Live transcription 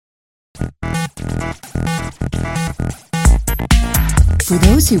For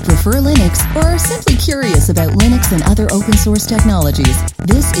those who prefer Linux or are simply curious about Linux and other open source technologies,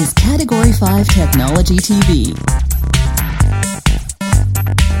 this is Category 5 Technology TV.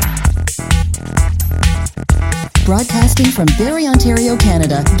 Broadcasting from Barrie, Ontario,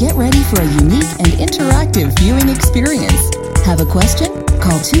 Canada, get ready for a unique and interactive viewing experience. Have a question?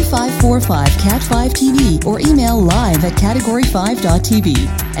 Call 2545-CAT5TV or email live at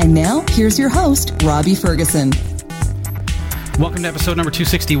category5.tv. And now, here's your host, Robbie Ferguson. Welcome to episode number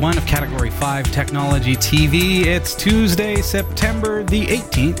 261 of Category 5 Technology TV. It's Tuesday, September the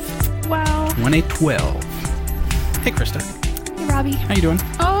 18th. Wow. 2012. Hey, Krista. Hey, Robbie. How you doing?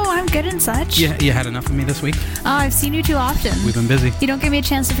 Oh, I'm good and such. You had enough of me this week? Oh, I've seen you too often. We've been busy. You don't give me a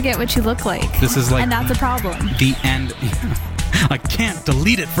chance to forget what you look like. This is like... And that's a problem. The end. I can't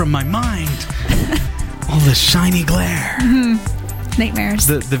delete it from my mind. All this shiny glare. Mm-hmm. Nightmares.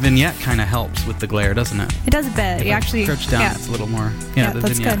 The vignette kind of helps with the glare, doesn't it? It does a bit. If you I actually crouch down, yeah. It's a little more... Yeah, the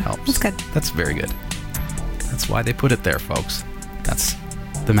that's vignette good. helps. That's good. That's very good. That's why they put it there, folks. That's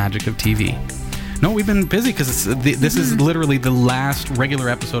the magic of TV. No, we've been busy because this is literally the last regular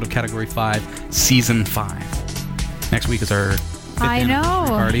episode of Category 5, Season 5. Next week is our 5th anniversary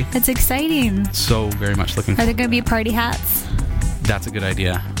party. It's exciting. So very much looking forward. Are there going to be party hats? That's a good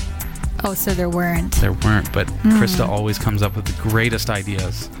idea. Oh, so there weren't. There weren't, but Krista always comes up with the greatest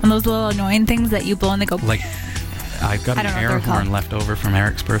ideas. And those little annoying things that you blow and they go... Like, I've got an air horn left over from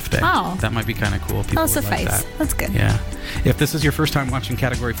Eric's birthday. Oh. That might be kind of cool. People That'll suffice. Like that. That's good. Yeah. If this is your first time watching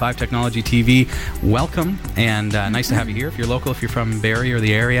Category 5 Technology TV, welcome, and nice to have you here. If you're local, if you're from Barrie or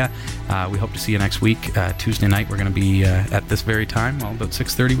the area, we hope to see you next week. Tuesday night, we're going to be at this very time, well, about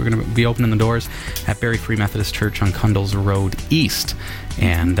 6:30, we're going to be opening the doors at Barrie Free Methodist Church on Cundles Road East.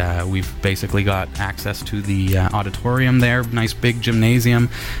 And we've basically got access to the auditorium there, nice big gymnasium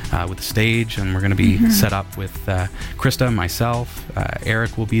with a stage, and we're going to be set up with Krista, myself,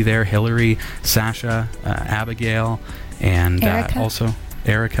 Eric will be there, Hillary, Sasha, Abigail, and also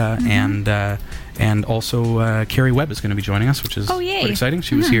Erica, and also Carrie Webb is going to be joining us, which is quite exciting.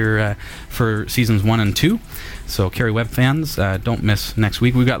 She was here for seasons 1 and 2. So Carrie Webb fans, don't miss next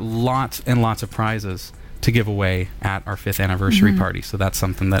week. We've got lots and lots of prizes to give away at our 5th anniversary party. So that's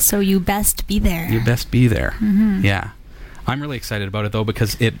something that... So you best be there. You best be there. Yeah. I'm really excited about it, though,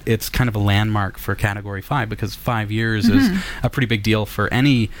 because it's kind of a landmark for Category 5, because 5 years is a pretty big deal for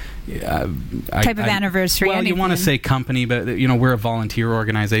any... type of anniversary. Well, you want to say company, but, we're a volunteer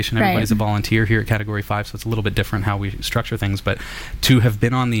organization. Everybody's a volunteer here at Category 5, so it's a little bit different how we structure things. But to have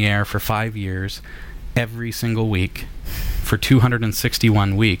been on the air for 5 years, every single week, for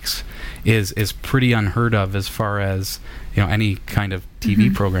 261 weeks, is pretty unheard of as far as, any kind of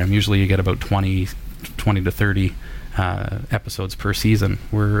TV program. Usually you get about 20 to 30 episodes per season.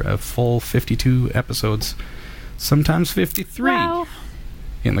 We're a full 52 episodes, sometimes 53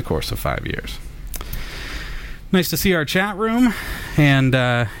 in the course of 5 years. Nice to see our chat room, and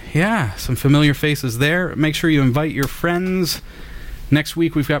some familiar faces there. Make sure you invite your friends. Next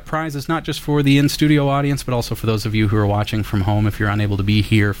week we've got prizes not just for the in-studio audience, but also for those of you who are watching from home if you're unable to be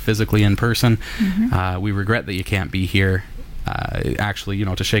here physically in person. We regret that you can't be here actually,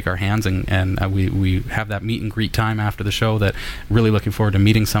 to shake our hands, and we have that meet and greet time after the show that really looking forward to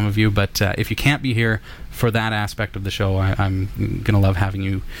meeting some of you. But if you can't be here for that aspect of the show, I'm going to love having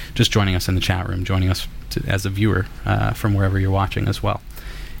you just joining us in the chat room, joining us as a viewer from wherever you're watching as well.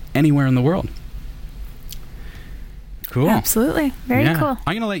 Anywhere in the world. Cool. Absolutely. Very cool.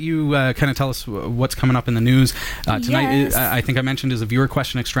 I'm going to let you kind of tell us what's coming up in the news. Tonight, I think I mentioned, is a viewer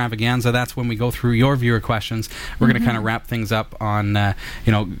question extravaganza. That's when we go through your viewer questions. We're going to kind of wrap things up on,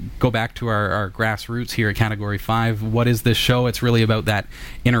 go back to our grassroots here at Category 5. What is this show? It's really about that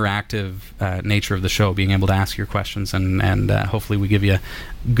interactive nature of the show, being able to ask your questions, and hopefully we give you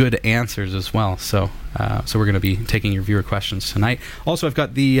good answers as well. So we're going to be taking your viewer questions tonight. Also, I've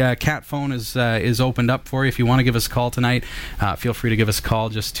got the cat phone is opened up for you. If you want to give us a call tonight, feel free to give us a call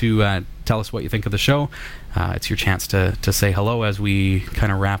just to tell us what you think of the show. It's your chance to say hello as we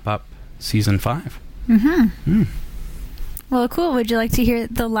kind of wrap up Season 5. Well, cool. Would you like to hear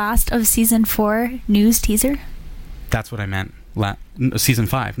the last of Season 4 news teaser? That's what I meant. Season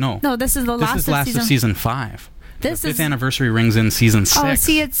 5. No, this is the last of Season 5. This the 5th anniversary rings in Season 6. Oh,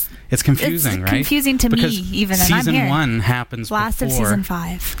 see, it's confusing, right? It's confusing to me, even, and I'm here. Season 1 happens last of Season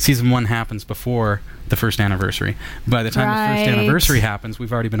 5. Season 1 happens before the first anniversary. By the time the first anniversary happens,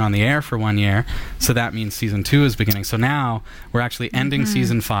 we've already been on the air for 1 year, so that means Season 2 is beginning. So now we're actually ending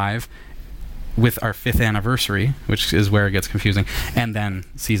Season 5, with our 5th anniversary, which is where it gets confusing, and then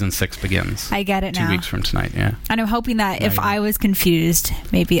season 6 begins. I get it now. 2 weeks from tonight, yeah. And I'm hoping that if I was confused,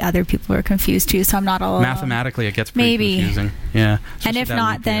 maybe other people were confused too, so I'm not all alone. Mathematically, it gets pretty confusing. Yeah. And if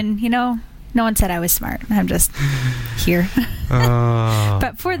not, then, no one said I was smart. I'm just here.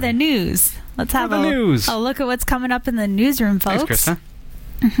 But for the news, let's have a look at what's coming up in the newsroom, folks. Thanks, Krista.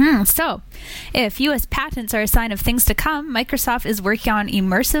 So, if U.S. patents are a sign of things to come, Microsoft is working on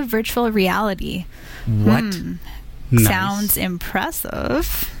immersive virtual reality. What? Nice. Sounds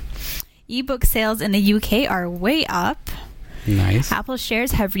impressive. Ebook sales in the UK are way up. Nice. Apple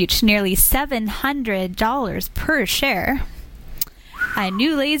shares have reached nearly $700 per share. A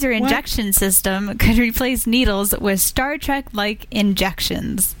new laser injection system could replace needles with Star Trek-like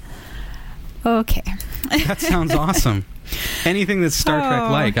injections. Okay. That sounds awesome. Anything that's Star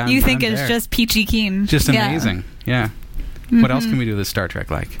Trek-like, I'm it's just peachy keen. Just amazing. Yeah. What else can we do that's Star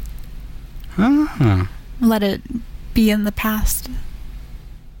Trek-like? Let it be in the past.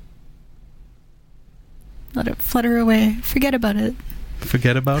 Let it flutter away. Forget about it.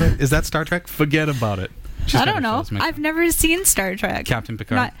 Forget about it? Is that Star Trek? Forget about it. I don't know. I've never seen Star Trek. Captain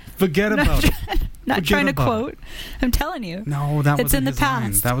Picard. Forget about it. Not trying to quote. I'm telling you. No, that was in the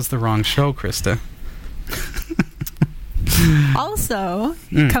past. That was the wrong show, Krista. Also,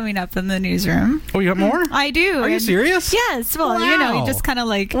 coming up in the newsroom. Oh, you got more? I do. Are you serious? Yes. Well, you just kind of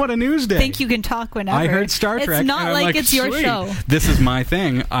like... What a news day. Think you can talk whenever. I heard Star Trek. It's not like it's your show. This is my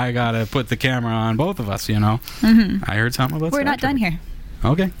thing. I got to put the camera on both of us, I heard something about Star Trek. We're not done here.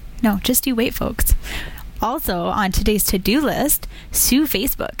 Okay. No, just you wait, folks. Also, on today's to-do list, sue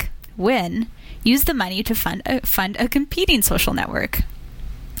Facebook. Win. Use the money to fund a competing social network.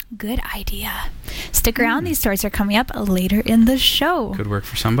 Good idea. Stick around. These stories are coming up later in the show. Could work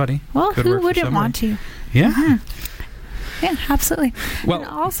for somebody. Well, who wouldn't want to? Yeah. Yeah, absolutely. Well, and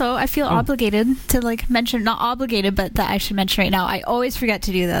also, I feel obligated to mention, not obligated, but that I should mention right now. I always forget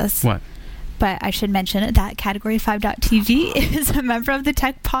to do this. What? But I should mention it, that Category5.tv is a member of the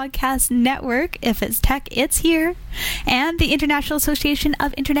Tech Podcast Network. If it's tech, it's here. And the International Association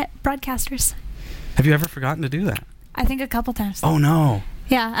of Internet Broadcasters. Have you ever forgotten to do that? I think a couple times. Oh, no.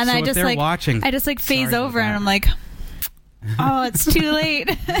 Yeah, and so I just watching, I just phase over and I'm like, oh, it's too late.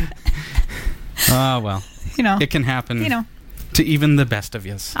 Well, it can happen. To even the best of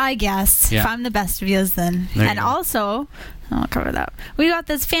yous. I guess. Yeah. If I'm the best of yous, then. And also, I'll cover that. We got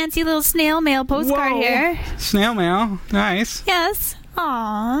this fancy little snail mail postcard here. Snail mail. Nice. Yes.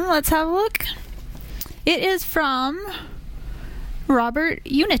 Aw, let's have a look. It is from Robert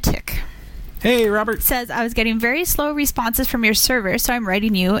Unitic. Hey, Robert. Says, I was getting very slow responses from your server, so I'm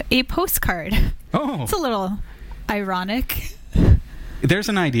writing you a postcard. Oh. It's a little ironic. There's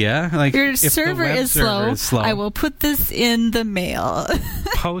an idea. Your server is slow. I will put this in the mail.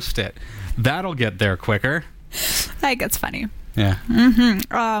 Post it. That'll get there quicker. I think it's funny. Yeah.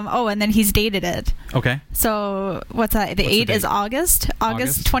 And then he's dated it. Okay. So what's that? The 8th is August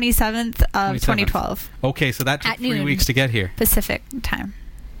 27th of 2012. Okay, so that took 3 weeks to get here. Pacific time.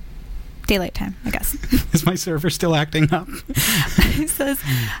 Daylight time, I guess. Is my server still acting up? He says,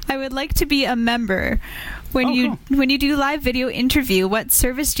 I would like to be a member. When you do live video interview, what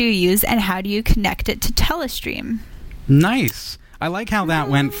service do you use and how do you connect it to Telestream? Nice. I like how that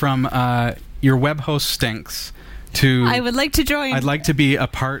went from your web host stinks to I would like to join. I'd like to be a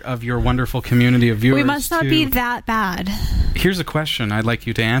part of your wonderful community of viewers. We must not be that bad. Here's a question I'd like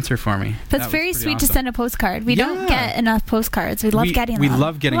you to answer for me. That's very sweet to send a postcard. We don't get enough postcards. We love getting them. We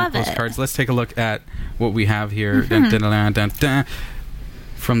love getting postcards. Let's take a look at what we have here. Dun, dun, dun, dun, dun.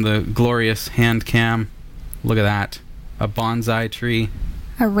 From the glorious hand cam. Look at that. A bonsai tree.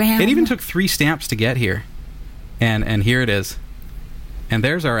 A ram. It even took 3 stamps to get here. And here it is. And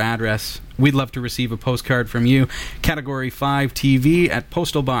there's our address. We'd love to receive a postcard from you. Category 5 TV at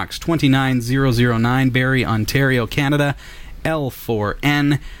Postal Box 29009, Barrie, Ontario, Canada.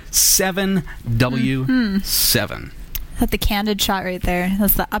 L4N 7W7. That's the candid shot right there.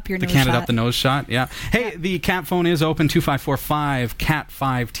 That's the up your nose shot. The candid up the nose shot, yeah. Hey, the cat phone is open, 2545 Cat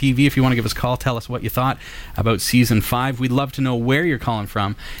 5 TV. If you want to give us a call, tell us what you thought about Season 5. We'd love to know where you're calling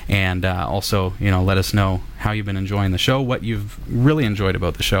from, and also, let us know how you've been enjoying the show, what you've really enjoyed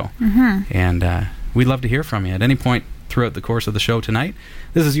about the show. And we'd love to hear from you at any point throughout the course of the show tonight.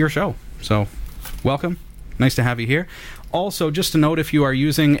 This is your show, so welcome. Nice to have you here. Also, just a note, if you are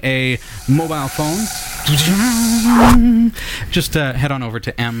using a mobile phone, just head on over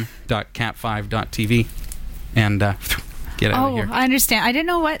to m.cat5.tv and Get out of here. Oh, I understand. I didn't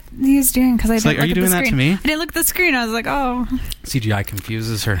know what he was doing because I didn't look are you at the doing that screen. to me? I didn't look at the screen. I was like, oh. CGI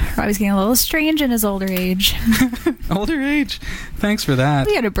confuses her. I was getting a little strange in his older age. Older age? Thanks for that.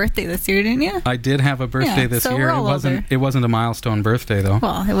 You had a birthday this year, didn't you? I did have a birthday this year. We're all older. It wasn't a milestone birthday, though.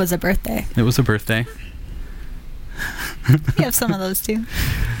 Well, it was a birthday. It was a birthday. You have some of those, too.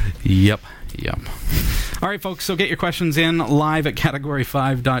 Yep. All right, folks, so get your questions in live at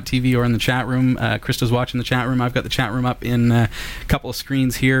category5.tv or in the chat room. Krista's watching the chat room. I've got the chat room up in a couple of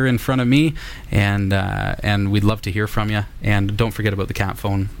screens here in front of me, and we'd love to hear from you. And don't forget about the Cat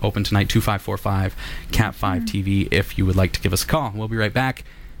phone, open tonight, 2545 Cat5TV, if you would like to give us a call. We'll be right back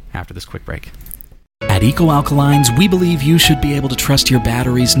after this quick break. At Eco Alkalines, we believe you should be able to trust your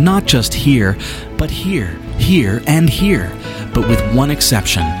batteries not just here, but here, and here. But with one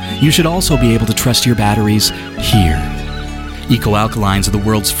exception, you should also be able to trust your batteries here. Eco Alkalines are the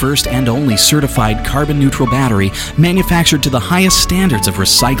world's first and only certified carbon-neutral battery manufactured to the highest standards of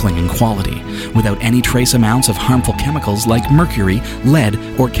recycling and quality, without any trace amounts of harmful chemicals like mercury, lead,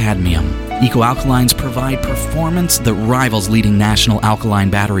 or cadmium. Eco Alkalines provide performance that rivals leading national alkaline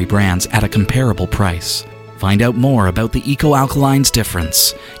battery brands at a comparable price. Find out more about the Eco Alkalines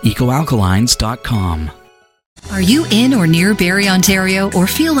difference. EcoAlkalines.com. Are you in or near Barrie, Ontario, or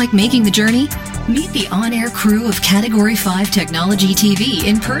feel like making the journey? Meet the on-air crew of Category 5 Technology TV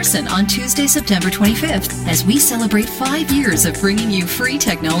in person on Tuesday, September 25th, as we celebrate 5 years of bringing you free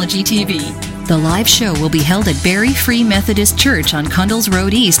technology TV. The live show will be held at Barrie Free Methodist Church on Cundles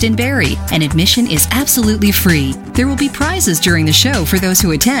Road East in Barrie, and admission is absolutely free. There will be prizes during the show for those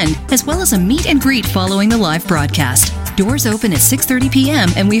who attend, as well as a meet and greet following the live broadcast. Doors open at 6:30 p.m.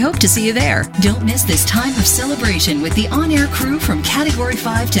 and we hope to see you there. Don't miss this time of celebration with the on-air crew from Category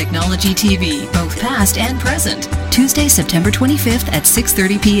 5 Technology TV, both past and present. Tuesday, September 25th at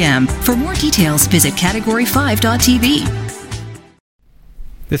 6:30 p.m. For more details, visit category5.tv.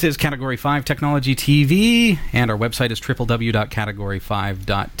 This is Category 5 Technology TV, and our website is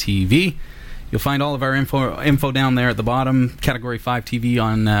www.category5.tv. You'll find all of our info down there at the bottom. Category 5 TV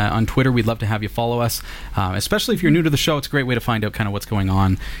on Twitter. We'd love to have you follow us, especially if you're new to the show. It's a great way to find out kind of what's going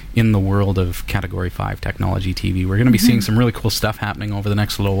on in the world of Category 5 Technology TV. We're going to be seeing some really cool stuff happening over the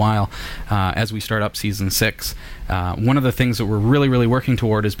next little while as we start up Season 6. One of the things that we're really working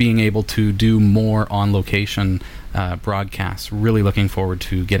toward is being able to do more on-location broadcasts. Really looking forward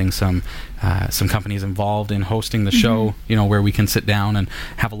to getting some companies involved in hosting the show, where we can sit down and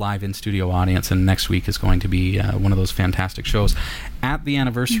have a live in-studio audience. And next week is going to be one of those fantastic shows. At the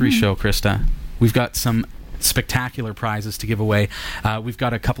anniversary show, Krista, we've got some spectacular prizes to give away. We've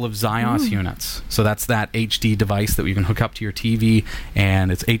got a couple of Zios units. So that's that HD device that you can hook up to your TV,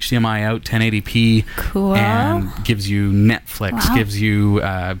 and it's HDMI out, 1080p, cool, and gives you Netflix, gives you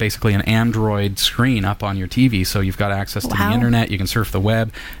basically an Android screen up on your TV. So you've got access to the internet, you can surf the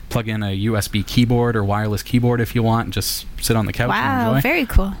web, plug in a USB keyboard or wireless keyboard if you want, and just sit on the couch and enjoy. Very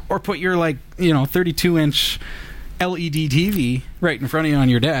cool. Or put your 32-inch LED TV right in front of you on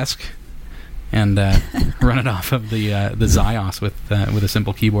your desk and run it off of the Zios with a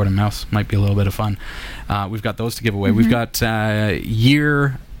simple keyboard and mouse. Might be a little bit of fun. We've got those to give away. We've got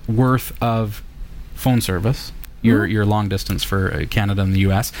year worth of phone service. Your long distance for Canada and the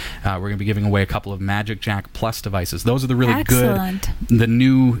US. We're going to be giving away a couple of Magic Jack Plus devices. Those are the really good, the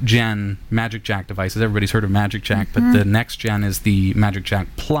new gen Magic Jack devices. Everybody's heard of Magic Jack, but the next gen is the Magic Jack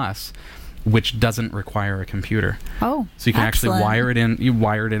Plus, which doesn't require a computer. So you can actually wire it in. You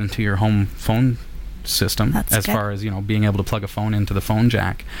wire it into your home phone system. That's as good. Far as being able to plug a phone into the phone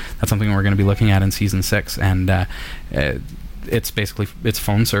jack. That's something we're going to be looking at in Season 6, and it's basically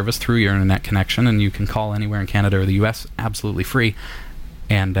phone service through your internet connection, and you can call anywhere in Canada or the US absolutely free.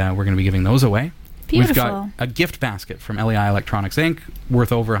 And we're going to be giving those away. Beautiful. We've got a gift basket from LEI Electronics Inc.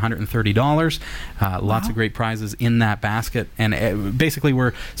 worth over $130. Lots of great prizes in that basket. And basically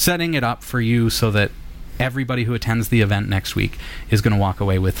we're setting it up for you so that everybody who attends the event next week is going to walk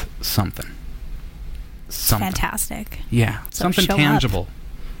away with something. Fantastic. Yeah, so something tangible.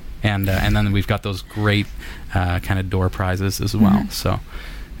 And then we've got those great kind of door prizes as well. So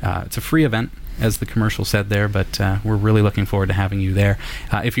it's a free event, as the commercial said there, but we're really looking forward to having you there.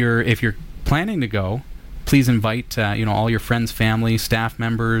 If you're planning to go, please invite all your friends, family, staff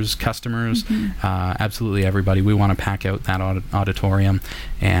members, customers, absolutely everybody. We want to pack out that auditorium,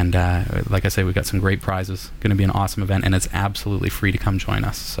 and like I say, we've got some great prizes. Going to be an awesome event, and it's absolutely free to come join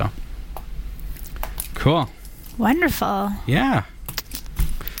us. So cool. Wonderful. Yeah.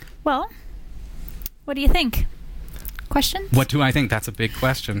 Well, what do you think? Questions? What do I think? That's a big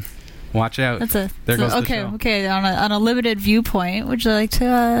question. Watch out. There goes the show. Okay. On a limited viewpoint, would you like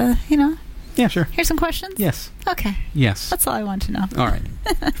to, Yeah, sure. Here's some questions? Yes. Okay. Yes. That's all I want to know. All right.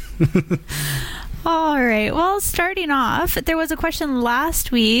 All right. Well, starting off, there was a question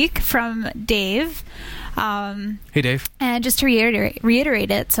last week from Dave. Hey, Dave. And just to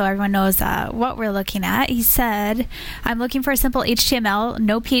reiterate it so everyone knows what we're looking at, he said, I'm looking for a simple HTML,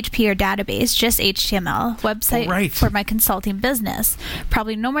 no PHP or database, just HTML website for my consulting business.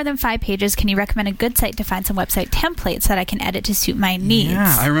 Probably no more than 5 pages. Can you recommend a good site to find some website templates that I can edit to suit my needs?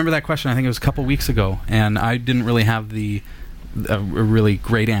 Yeah, I remember that question. I think it was a couple weeks ago, and I didn't really have a really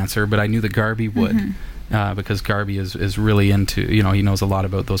great answer, but I knew that Garby would. Mm-hmm. Because Garby is really into, he knows a lot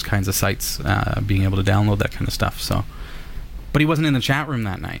about those kinds of sites, being able to download that kind of stuff. So, but he wasn't in the chat room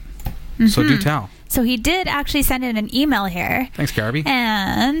that night. Mm-hmm. So do tell. So he did actually send in an email here. Thanks, Garby.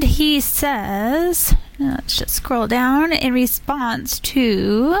 And he says, let's just scroll down, in response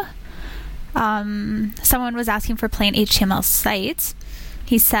to someone was asking for plain HTML sites.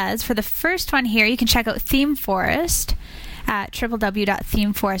 He says, for the first one here, you can check out ThemeForest at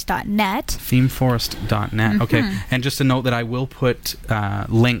www.themeforest.net. Themeforest.net. Mm-hmm. Okay. And just a note that I will put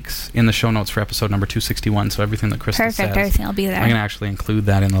links in the show notes for episode number 261. So everything that Krista says. Perfect. Everything will be there. I'm going to actually include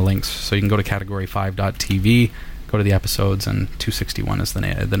that in the links. So you can go to category5.tv, go to the episodes, and 261 is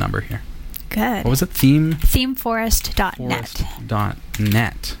the number here. Good. What was it?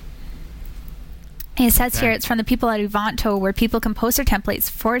 Themeforest.net. It says here it's from the people at Uvanto, where people can post their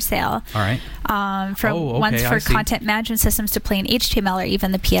templates for sale. All right. Ones for content management systems to plain HTML or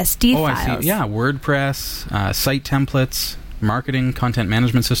even the PSD files. I see. Yeah, WordPress, site templates, marketing, content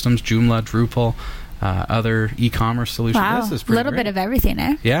management systems, Joomla, Drupal, other e-commerce solutions. Wow, this is pretty little bit of everything,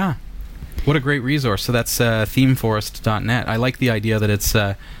 eh? Yeah. What a great resource. So that's themeforest.net. I like the idea that it's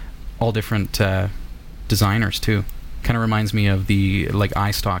all different designers, too. Kind of reminds me of the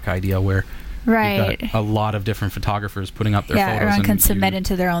iStock idea where right. You've got a lot of different photographers putting up their photos. Yeah, everyone can submit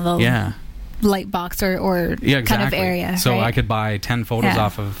into their own little light box or exactly. kind of area. So right? I could buy 10 photos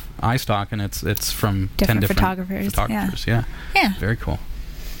off of iStock, and it's from different 10 different photographers. Yeah. Yeah. Very cool.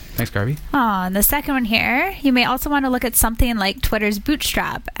 Thanks, Garby. And the second one here, you may also want to look at something like Twitter's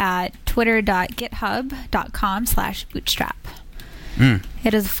Bootstrap at twitter.github.com/bootstrap.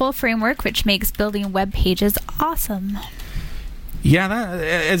 It is a full framework which makes building web pages awesome. Yeah,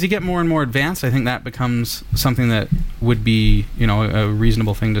 as you get more and more advanced, I think that becomes something that would be, a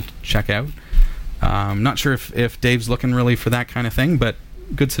reasonable thing to check out. Not sure if Dave's looking really for that kind of thing, but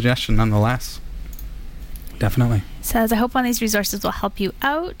good suggestion nonetheless. Definitely. Says, I hope one of these resources will help you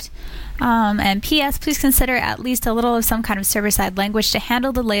out. And P.S. Please consider at least a little of some kind of server-side language to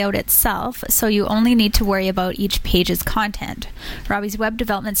handle the layout itself, so you only need to worry about each page's content. Robbie's web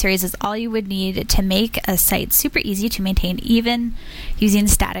development series is all you would need to make a site super easy to maintain, even using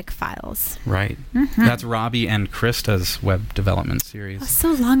static files. Right. Mm-hmm. That's Robbie and Krista's web development series. Oh,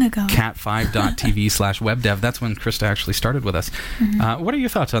 so long ago. cat5.tv/webdev. That's when Krista actually started with us. Mm-hmm. What are your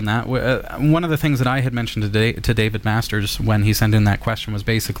thoughts on that? One of the things that I had mentioned to David Masters when he sent in that question was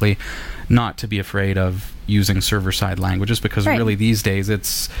basically not to be afraid of using server-side languages, because really these days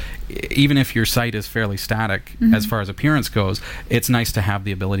it's, even if your site is fairly static as far as appearance goes, it's nice to have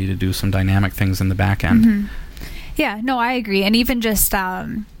the ability to do some dynamic things in the back end. Yeah, no, I agree. And even just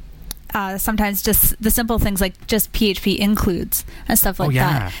sometimes just the simple things like just PHP includes and stuff like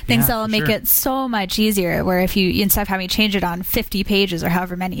that. Things that will make it so much easier, where if you, instead of having to change it on 50 pages or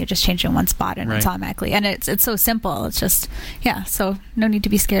however many, you just change it in one spot and it's automatically. And it's so simple. It's just, so no need to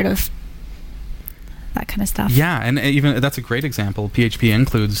be scared of that kind of stuff. Yeah, and even that's a great example. PHP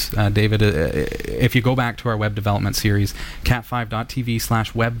includes, David, if you go back to our web development series,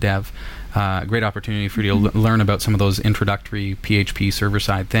 cat5.tv/webdev, great opportunity for you to learn about some of those introductory PHP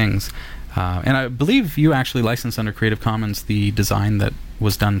server-side things. And I believe you actually licensed under Creative Commons the design that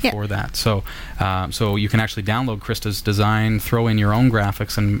was done for that. So so you can actually download Krista's design, throw in your own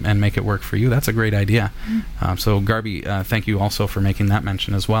graphics, and make it work for you. That's a great idea. So Garby, thank you also for making that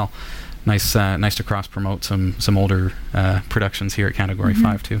mention as well. Nice to cross-promote some older productions here at Category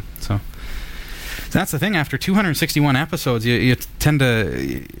 5 too. So that's the thing. After 261 episodes, you tend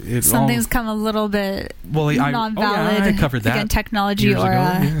to... Some things come a little bit non-valid. I covered that. Again, technology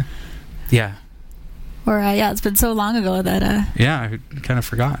or... Or, it's been so long ago that... I kind of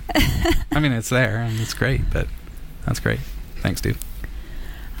forgot. I mean, it's there, and it's great, but that's great. Thanks, dude.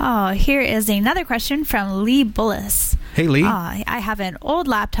 Oh, here is another question from Lee Bullis. Hey, Lee. I have an old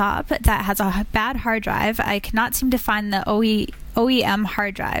laptop that has a bad hard drive. I cannot seem to find the OEM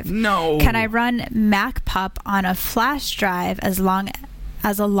hard drive. No. Can I run MacPup on a flash drive as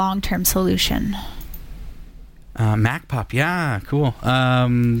a long-term solution? MacPup, yeah, cool.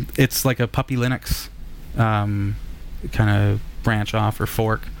 It's like a Puppy Linux kind of branch off or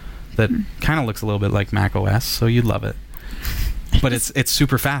fork that kind of looks a little bit like Mac OS, so you'd love it. But it's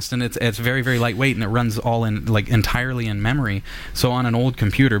super fast, and it's very, very lightweight, and it runs all in, like, entirely in memory. So on an old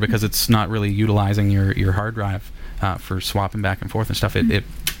computer, because it's not really utilizing your hard drive for swapping back and forth and stuff, it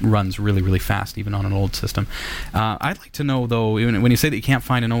runs really, really fast, even on an old system. I'd like to know, though, when you say that you can't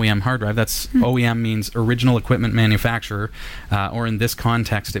find an OEM hard drive, that's OEM means original equipment manufacturer, or in this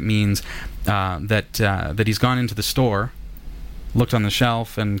context, it means that he's gone into the store, looked on the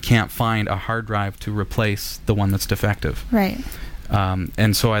shelf, and can't find a hard drive to replace the one that's defective. Right.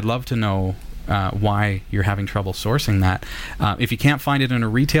 And so I'd love to know why you're having trouble sourcing that. If you can't find it in a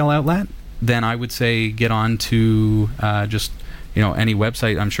retail outlet, then I would say get on to just any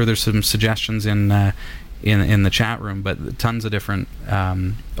website. I'm sure there's some suggestions in the chat room, but tons of different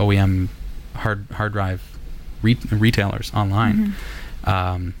OEM hard drive retailers online.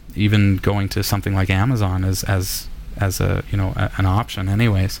 Even going to something like Amazon as a an option.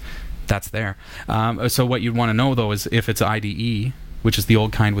 Anyways, that's there. So what you'd want to know, though, is if it's IDE, which is the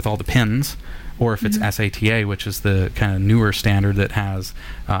old kind with all the pins, or if it's SATA, which is the kind of newer standard that has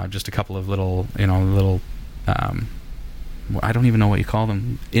just a couple of little I don't even know what you call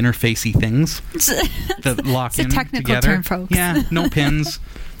them, interfacey things that lock in together. It's a technical term, folks. Yeah, no pins.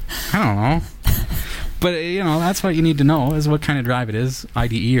 I don't know. But, that's what you need to know, is what kind of drive it is,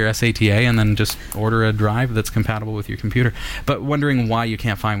 IDE or SATA, and then just order a drive that's compatible with your computer. But wondering why you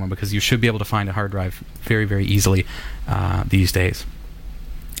can't find one, because you should be able to find a hard drive very, very easily these days.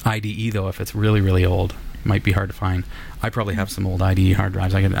 IDE, though, if it's really, really old, might be hard to find. I probably have some old IDE hard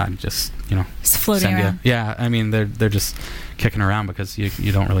drives. I'd just just floating around. Yeah, I mean, they're just kicking around because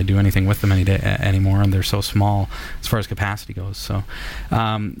you don't really do anything with them anymore, and they're so small as far as capacity goes. So,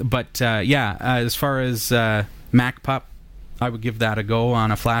 as far as MacPup, I would give that a go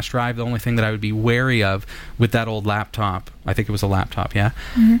on a flash drive. The only thing that I would be wary of with that old laptop, I think it was a laptop, yeah?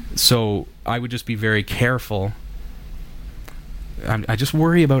 So I would just be very careful. I just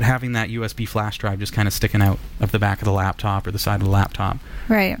worry about having that USB flash drive just kind of sticking out of the back of the laptop or the side of the laptop.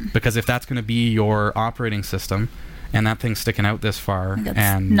 Right. Because if that's going to be your operating system, and that thing's sticking out this far,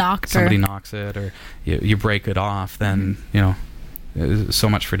 and somebody knocks it, or you break it off, then, so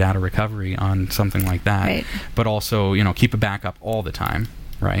much for data recovery on something like that. Right. But also, keep a backup all the time,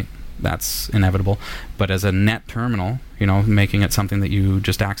 right? That's inevitable. But as a net terminal, making it something that you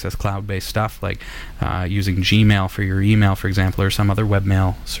just access cloud-based stuff, like using Gmail for your email, for example, or some other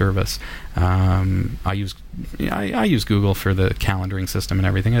webmail service. I use Google for the calendaring system and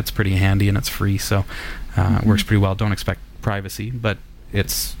everything. It's pretty handy and it's free, so it works pretty well. Don't expect privacy, but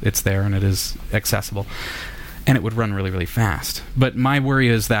it's there and it is accessible. And it would run really, really fast. But my worry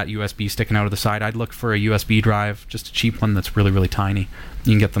is that USB sticking out of the side. I'd look for a USB drive, just a cheap one that's really, really tiny.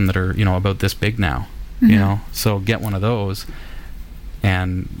 You can get them that are, about this big now. So get one of those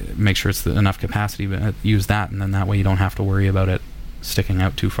and make sure it's enough capacity, but use that, and then that way you don't have to worry about it sticking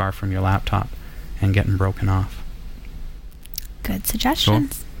out too far from your laptop and getting broken off. Good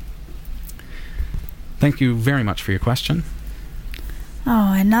suggestions. Cool. Thank you very much for your question.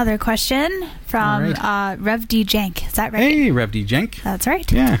 Oh, another question from Rev D Jank. Is that right? Hey, Rev D Jank. That's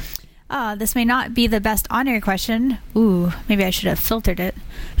right. Yeah. This may not be the best on-air question. Ooh, maybe I should have filtered it.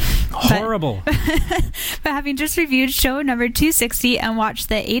 Horrible. But having just reviewed show number 260 and watched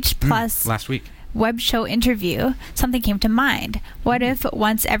the H+ last week web show interview, something came to mind. What if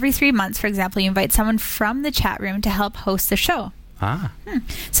once every 3 months, for example, you invite someone from the chat room to help host the show?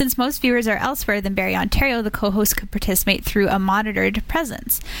 Since most viewers are elsewhere than Barrie, Ontario, the co-host could participate through a monitored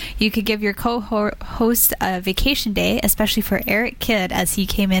presence. You could give your co-host a vacation day, especially for Eric Kidd, as he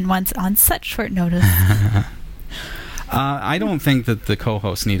came in once on such short notice. I don't think that the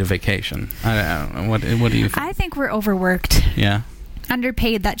co-hosts need a vacation. I don't know. What do you think? I think we're overworked. Yeah.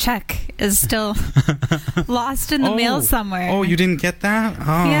 Underpaid. That check is still lost in the mail somewhere. Oh, you didn't get that?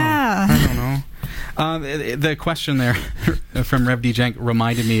 Oh, yeah. I don't know. The question there from Rev D Jank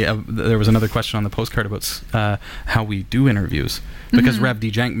reminded me of, there was another question on the postcard about how we do interviews. Because Rev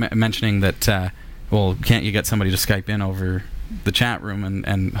D Jank mentioning that, can't you get somebody to Skype in over the chat room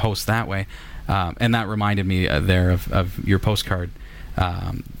and host that way? And that reminded me there of your postcard.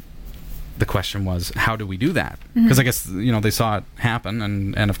 The question was, how do we do that? Because I guess, they saw it happen,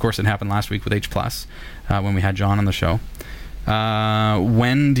 and of course it happened last week with H+, when we had John on the show.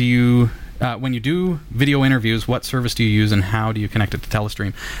 When you do video interviews, what service do you use and how do you connect it to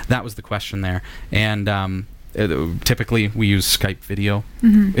Telestream? That was the question there. And typically we use Skype video.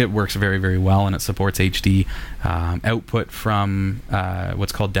 It works very, very well, and it supports HD output from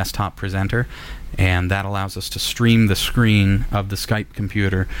what's called Desktop Presenter. and that allows us to stream the screen of the Skype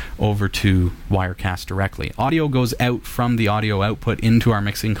computer over to Wirecast directly. Audio goes out from the audio output into our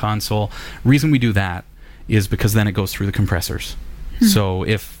mixing console. Reason we do that is because then it goes through the compressors. So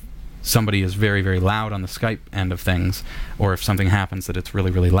if somebody is very, very loud on the Skype end of things, or if something happens that it's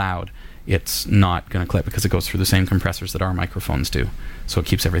really, really loud, it's not going to clip because it goes through the same compressors that our microphones do. So it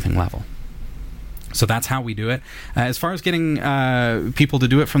keeps everything level. So that's how we do it. As far as getting people to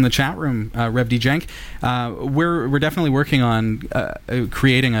do it from the chat room, Rev D Jenk, we're definitely working on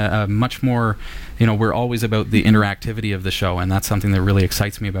creating a much more, we're always about the interactivity of the show, and that's something that really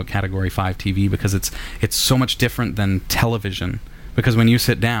excites me about Category 5 TV, because it's so much different than television. Because when you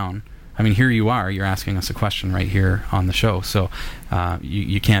sit down, I mean, here you are, you're asking us a question right here on the show. So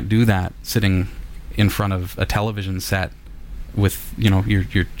you can't do that sitting in front of a television set with,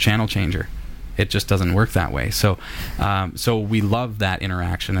 your channel changer. It just doesn't work that way. So we love that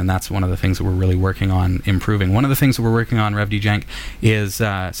interaction, and that's one of the things that we're really working on improving. One of the things that we're working on, Rev D Jenk, is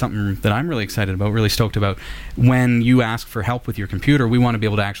something that I'm really excited about, really stoked about. When you ask for help with your computer, we want to be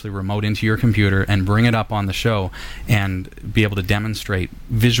able to actually remote into your computer and bring it up on the show and be able to demonstrate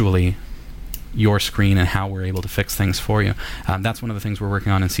visually your screen and how we're able to fix things for you. That's one of the things we're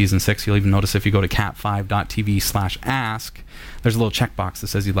working on in Season 6. You'll even notice if you go to cat5.tv/ask, there's a little checkbox that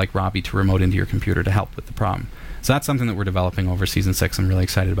says you'd like Robbie to remote into your computer to help with the problem. So that's something that we're developing over Season 6 I'm really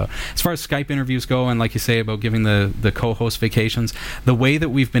excited about. As far as Skype interviews go, and like you say about giving the co-host vacations, the way that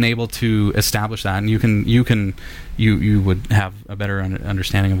we've been able to establish that, and you would have a better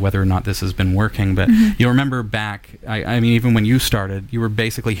understanding of whether or not this has been working, but you'll remember back, I mean, even when you started, you were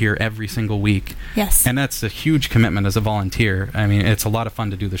basically here every single week. Yes. And that's a huge commitment as a volunteer. I mean, it's a lot of fun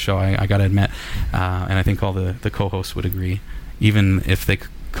to do the show, I got to admit. And I think all the co-hosts would agree, even if they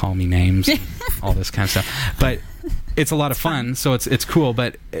call me names and all this kind of stuff. But it's a lot of fun, so it's cool,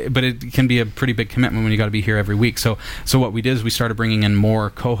 but it can be a pretty big commitment when you got to be here every week. So what we did is we started bringing in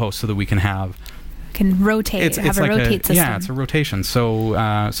more co-hosts so that we can have rotate. Have a rotate system. Yeah, it's a rotation. So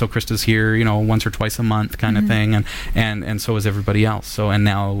Krista's here, once or twice a month kind of thing, and so is everybody else. So, and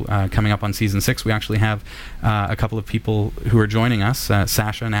now coming up on Season 6, we actually have a couple of people who are joining us,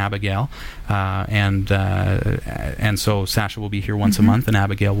 Sasha and Abigail, and so Sasha will be here once a month, and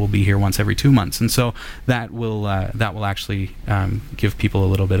Abigail will be here once every 2 months, and so that will actually give people a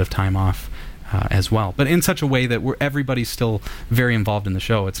little bit of time off. As well, but in such a way that everybody's still very involved in the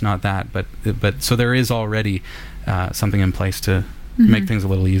show. It's not that, but so there is already something in place to make things a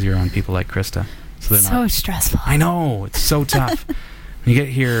little easier on people like Krista. So they're so stressful. I know, it's so tough. You get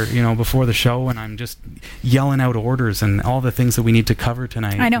here, before the show, and I'm just yelling out orders and all the things that we need to cover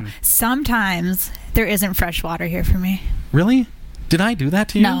tonight. I know. Sometimes there isn't fresh water here for me. Really? Did I do that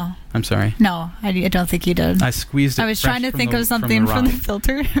to you? No. I'm sorry. No, I don't think you did. I squeezed it. I was trying to think of something from the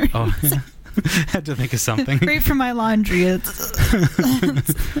filter. Oh, had to think of something. Right from my laundry. It's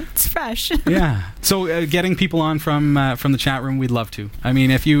fresh. Yeah. So getting people on from the chat room, we'd love to. I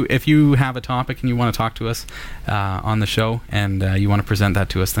mean, if you have a topic and you want to talk to us on the show, and you want to present that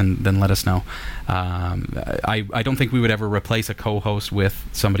to us, then let us know. I don't think we would ever replace a co-host with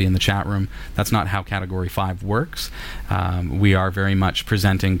somebody in the chat room. That's not how Category 5 works. We are very much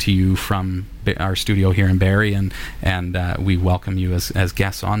presenting to you from our studio here in Barrie, and we welcome you as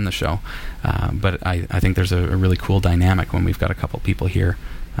guests on the show. But I think there's a really cool dynamic when we've got a couple people here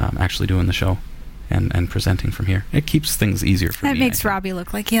actually doing the show and presenting from here. It keeps things easier for me. That makes Robbie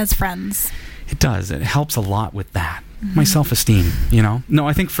look like he has friends. It does. It helps a lot with that. My self-esteem, No,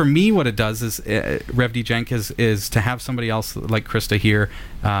 I think for me what it does is, Rev D Jenk, is to have somebody else like Krista here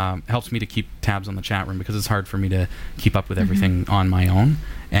helps me to keep tabs on the chat room, because it's hard for me to keep up with everything on my own.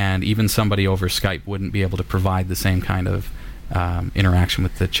 And even somebody over Skype wouldn't be able to provide the same kind of interaction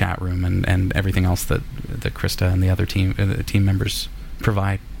with the chat room and everything else that Krista and the other team members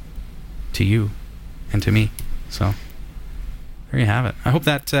provide to you and to me. So there you have it. I hope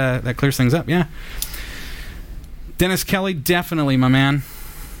that clears things up. Yeah. Dennis Kelly, definitely, my man.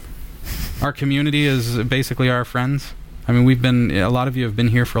 Our community is basically our friends. I mean, a lot of you have been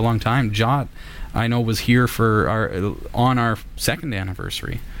here for a long time. Jot, I know, was here on our second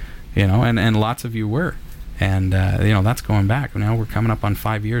anniversary, and lots of you were. And, that's going back. Now we're coming up on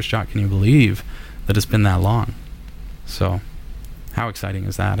 5 years. Jot, can you believe that it's been that long? So, how exciting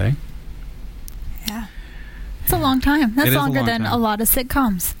is that, eh? Yeah. It's a long time. That's longer than a lot of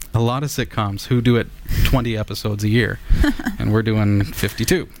sitcoms. A lot of sitcoms who do it 20 episodes a year, and we're doing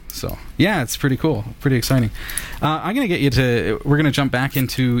 52. So, yeah, it's pretty cool. Pretty exciting. I'm going to get we're going to jump back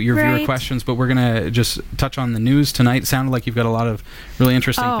into your viewer questions, but we're going to just touch on the news tonight. It sounded like you've got a lot of really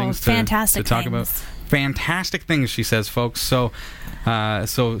interesting things to talk about. fantastic things, she says, folks. So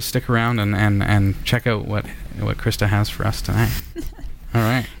stick around and check out what Krista has for us tonight. All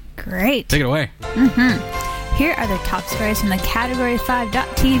right. Great. Take it away. Here are the top stories from the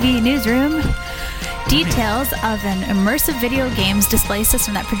Category5.tv newsroom. Details of an immersive video games display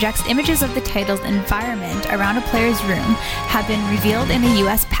system that projects images of the title's environment around a player's room have been revealed in a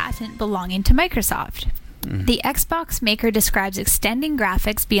U.S. patent belonging to Microsoft. The Xbox maker describes extending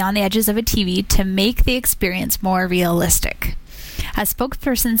graphics beyond the edges of a TV to make the experience more realistic. A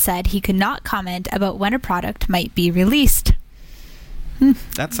spokesperson said he could not comment about when a product might be released.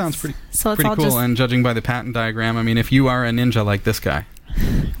 That sounds pretty all cool. And judging by the patent diagram, I mean, if you are a ninja like this guy,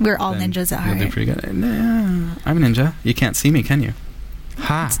 we're all ninjas at heart. You'll do pretty good. I'm a ninja. You can't see me, can you?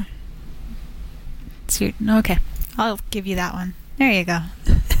 Ha. Okay, I'll give you that one. There you go.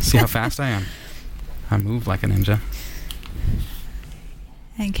 See how fast I am? I move like a ninja.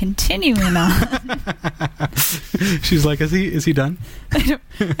 And continuing on. She's like, is he done?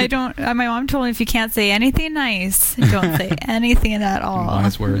 I don't. My mom told me if you can't say anything nice, don't say anything at all.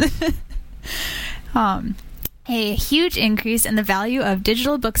 Wise words. A huge increase in the value of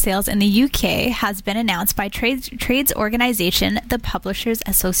digital book sales in the UK has been announced by trades organization the Publishers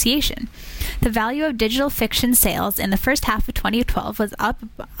Association. The value of digital fiction sales in the first half of 2012 was up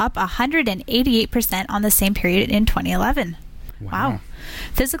 188% on the same period in 2011. Wow.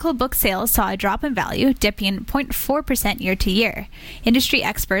 Physical book sales saw a drop in value, dipping 0.4% year to year. Industry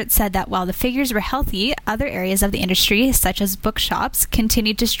experts said that while the figures were healthy, other areas of the industry, such as bookshops,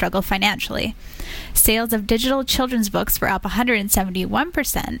 continued to struggle financially. Sales of digital children's books were up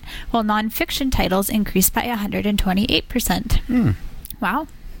 171%, while nonfiction titles increased by 128%. Wow.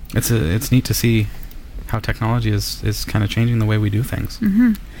 It's neat to see how technology is kind of changing the way we do things.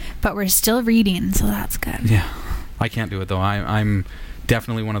 But we're still reading, so that's good. Yeah. I can't do it, though. I'm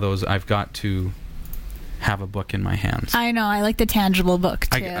definitely one of those, I've got to have a book in my hands. I know. I like the tangible book,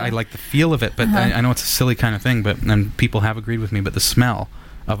 too. I like the feel of it, but I know it's a silly kind of thing, and people have agreed with me, but the smell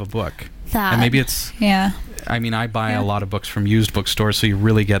of a book. And maybe it's... Yeah. I mean, I buy a lot of books from used bookstores, so you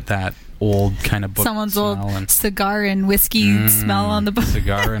really get that old kind of book Someone's smell. Old cigar and whiskey smell on the book.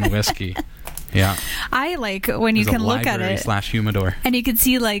 Cigar and whiskey. Yeah. I like when you can look at it. /humidor. And you can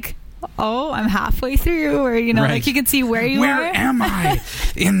see, like... Oh, I'm halfway through, or like you can see where you are. Where am I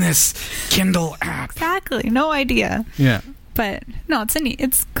in this Kindle app? Exactly, no idea. Yeah, but no,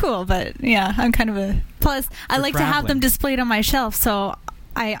 it's cool. But yeah, I'm kind of a plus. I like to have them displayed on my shelf, so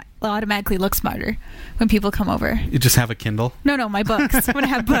I automatically look smarter when people come over. You just have a Kindle? No, my books. When I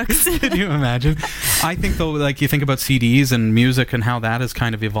have books. Can you imagine? I think though, like you think about CDs and music and how that has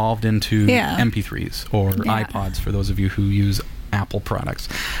kind of evolved into MP3s or iPods for those of you who use Apple products.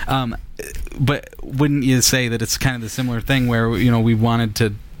 But wouldn't you say that it's kind of the similar thing where we wanted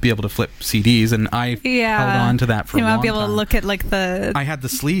to be able to flip CDs, and I held on to that for a long time. You want to be able to look at like the... I had the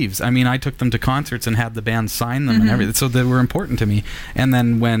sleeves. I mean, I took them to concerts and had the band sign them and everything, so they were important to me. And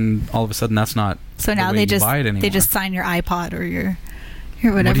then when all of a sudden that's not so now they just buy it anymore. They just sign your iPod or your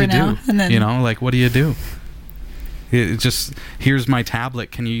whatever what do you now. Do? And then like what do you do? It just, here's my tablet.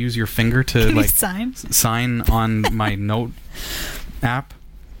 Can you use your finger to sign on my note app?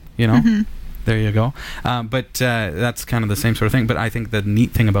 There you go. But that's kind of the same sort of thing. But I think the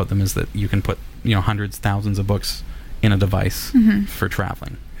neat thing about them is that you can put hundreds, thousands of books in a device for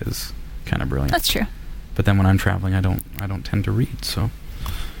traveling. Is kind of brilliant. That's true. But then when I'm traveling, I don't tend to read. So.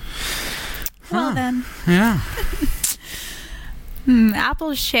 Well then. Yeah.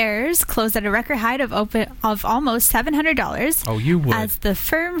 Apple shares closed at a record height of almost $700. Oh, you would. As the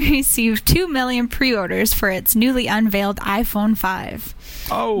firm received 2 million pre-orders for its newly unveiled iPhone 5.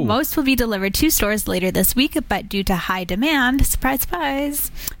 Oh. Most will be delivered to stores later this week, but due to high demand, surprise,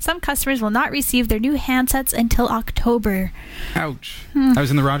 surprise, some customers will not receive their new handsets until October. Ouch. I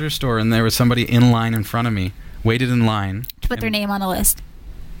was in the Rogers store and there was somebody in line in front of me, waited in line. To put their name on the list?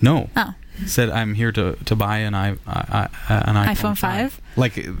 No. Oh. Said, I'm here to buy an iPhone 5.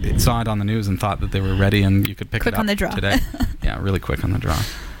 Like, it saw it on the news and thought that they were ready and you could pick quick it up on the draw. Today. Yeah, really quick on the draw.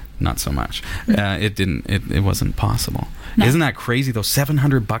 Not so much. It wasn't possible. No. Isn't that crazy, though?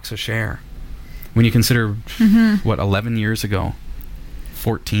 $700 a share. When you consider, 11 years ago,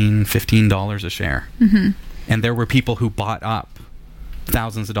 $14, $15 a share. And there were people who bought up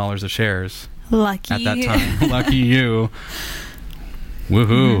thousands of dollars of shares. Lucky. At that time. Lucky you.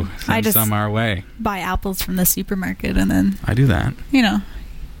 Woohoo. I just some our way. Buy apples from the supermarket and then... I do that.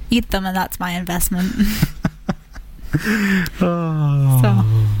 Eat them, and that's my investment.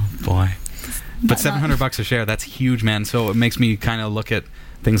 Boy. But $700 a share, that's huge, man. So it makes me kind of look at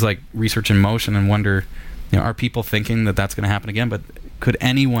things like Research in Motion and wonder, are people thinking that that's going to happen again? But could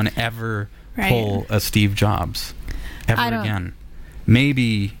anyone ever pull a Steve Jobs ever again.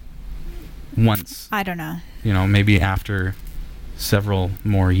 Maybe once. I don't know. Maybe after several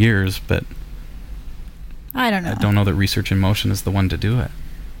more years, but I don't know. I don't know that Research in Motion is the one to do it.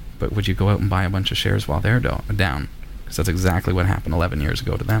 But would you go out and buy a bunch of shares while they're down? Because that's exactly what happened 11 years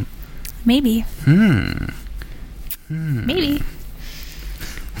ago to them. Maybe. Maybe.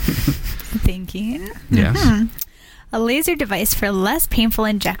 Thinking. Yes. A laser device for less painful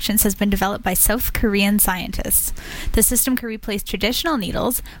injections has been developed by South Korean scientists. The system can replace traditional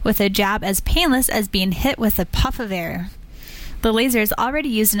needles with a jab as painless as being hit with a puff of air. The laser is already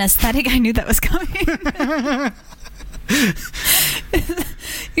used in aesthetic. I knew that was coming.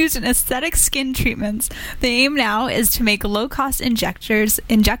 Used in aesthetic skin treatments. The aim now is to make low-cost injectors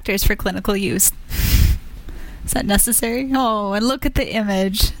for clinical use. Is that necessary? Oh, and look at the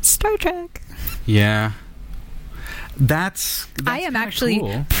image. Star Trek. Yeah. That's I am actually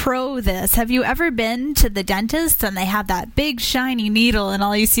cool. pro this. Have you ever been to the dentist and they have that big shiny needle and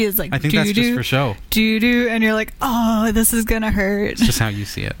all you see is like I think that's just for show. Doo-doo, and you're like, oh, this is going to hurt. It's just how you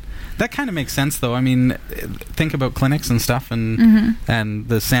see it. That kind of makes sense, though. I mean, think about clinics and stuff and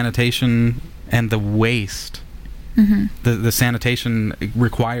the sanitation and the waste. The sanitation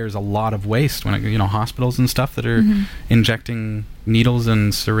requires a lot of waste when hospitals and stuff that are injecting needles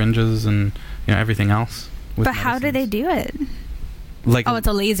and syringes and everything else. But how do they do it? It's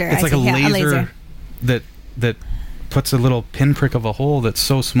a laser. It's like a laser that puts a little pinprick of a hole that's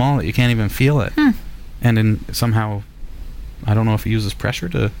so small that you can't even feel it. And then somehow, I don't know if it uses pressure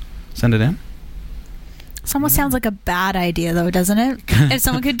to send it in. This almost sounds like a bad idea, though, doesn't it? If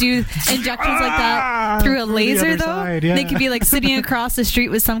someone could do injections like that through a laser, though, they could be like sitting across the street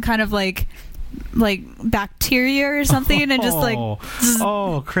with some kind of like bacteria or something, and just like,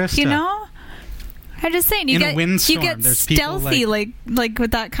 Krista. I'm just saying, you get stealthy like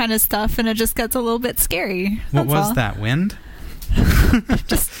with that kind of stuff, and it just gets a little bit scary. What was that, wind?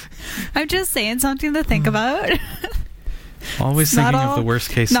 I'm just saying something to think about. Always thinking of the worst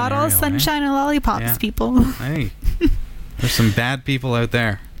case scenario. Not all sunshine and lollipops, people. Hey, there's some bad people out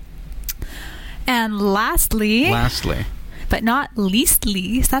there. And lastly, but not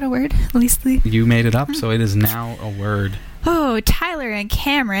leastly, is that a word? Leastly? You made it up, so it is now a word. Oh, Tyler and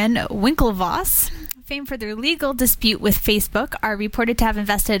Cameron Winklevoss, famed for their legal dispute with Facebook, are reported to have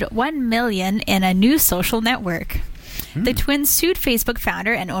invested $1 million in a new social network. The twins sued Facebook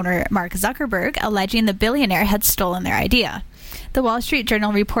founder and owner Mark Zuckerberg, alleging the billionaire had stolen their idea. The Wall Street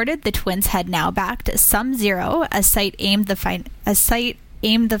Journal reported the twins had now backed SumZero, a site aimed the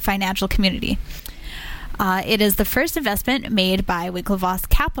financial community. It is the first investment made by Winklevoss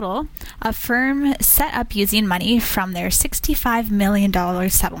Capital, a firm set up using money from their $65 million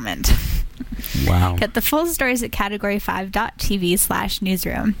settlement. Wow. Get the full stories at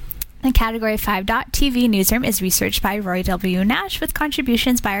category5.tv/newsroom. The Category5.tv newsroom is researched by Roy W. Nash with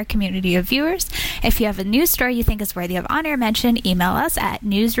contributions by our community of viewers. If you have a news story you think is worthy of on-air mention, email us at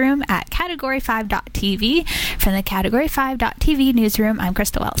newsroom@category5.tv. From the Category5.tv newsroom, I'm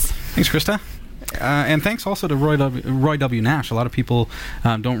Krista Wells. Thanks, Krista. And thanks also to Roy W. Nash. A lot of people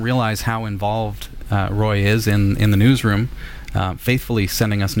don't realize how involved Roy is in the newsroom, faithfully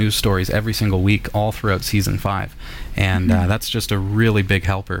sending us news stories every single week all throughout Season 5. And that's just a really big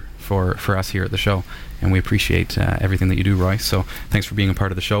helper for us here at the show. And we appreciate everything that you do, Roy. So thanks for being a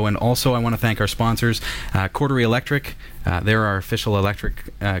part of the show. And also I want to thank our sponsors, Category Electric. They're our official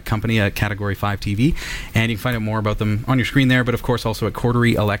electric company at Category 5 TV. And you can find out more about them on your screen there, but of course also at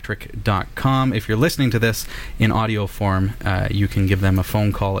CategoryElectric.com. If you're listening to this in audio form, you can give them a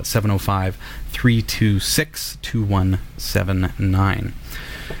phone call at 705-326-2179.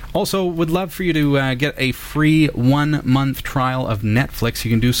 Also, would love for you to get a free 1-month trial of Netflix.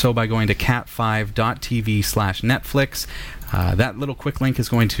 You can do so by going to cat5.tv/Netflix. That little quick link is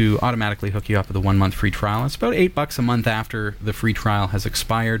going to automatically hook you up with a 1-month free trial. It's about $8 a month after the free trial has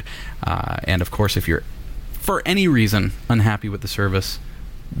expired. And of course, if you're, for any reason, unhappy with the service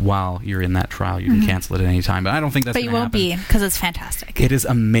while you're in that trial, you can cancel it at any time. But I don't think that's going to happen. But you won't be, because it's fantastic. It is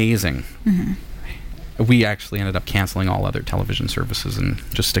amazing. We actually ended up canceling all other television services and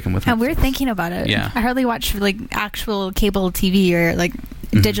just sticking with it. And we're thinking about it. Yeah. I hardly watch actual cable TV or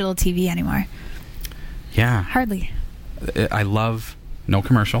digital TV anymore. Yeah. Hardly. I love no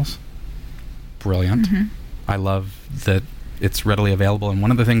commercials. Brilliant. I love that it's readily available. And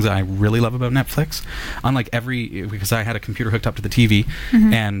one of the things that I really love about Netflix, unlike because I had a computer hooked up to the TV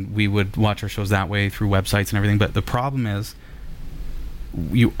and we would watch our shows that way through websites and everything. But the problem is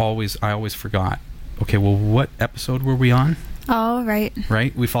I always forgot. Okay, well, what episode were we on? Oh, right.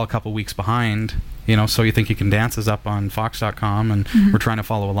 Right? We fall a couple weeks behind So You Think You Can Dance is up on Fox.com, and we're trying to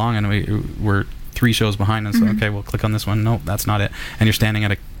follow along, and we're 3 shows behind, and so okay, we'll click on this one. No, that's not it. And you're standing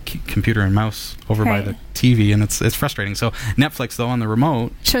at a computer and mouse over by the TV, and it's frustrating. So Netflix, though, on the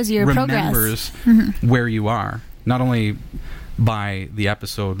remote shows you your remembers where you are, not only by the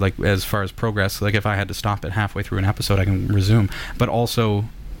episode, like as far as progress, like if I had to stop it halfway through an episode, I can resume, but also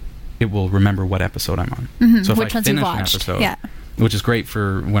it will remember what episode I'm on. So if Which I ones finish you an watched. episode, which is great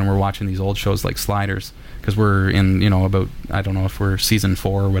for when we're watching these old shows like Sliders, because we're in, about, I don't know if we're season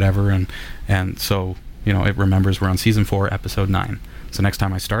 4 or whatever, and so, it remembers we're on season 4, episode 9. So next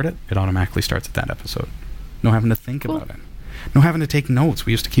time I start it, it automatically starts at that episode. No having to think about it. No having to take notes.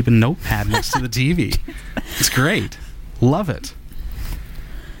 We used to keep a notepad next to the TV. It's great. Love it.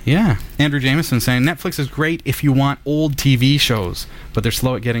 Yeah. Andrew Jameson saying, Netflix is great if you want old TV shows, but they're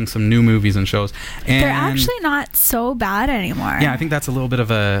slow at getting some new movies and shows. And they're actually not so bad anymore. Yeah, I think that's a little bit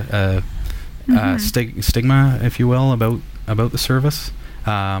of a stigma, if you will, about the service.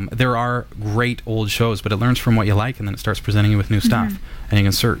 There are great old shows, but it learns from what you like, and then it starts presenting you with new stuff, and you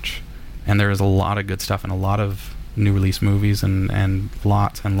can search. And there is a lot of good stuff and a lot of new release movies and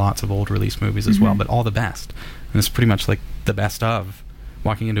lots and lots of old release movies as well, but all the best. And it's pretty much like the best of.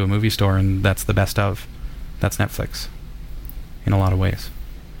 Walking into a movie store and that's the best of. That's Netflix in a lot of ways.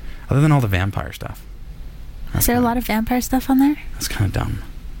 Other than all the vampire stuff. Is there a lot of vampire stuff on there? That's kind of dumb.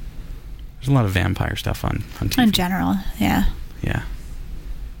 There's a lot of vampire stuff on TV. In general, yeah. Yeah.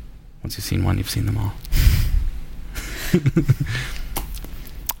 Once you've seen one, you've seen them all.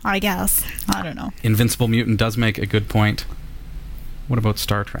 I guess. I don't know. Invincible Mutant does make a good point. What about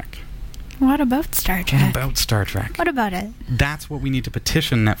Star Trek? What about Star Trek? What about Star Trek? What about it? That's what we need to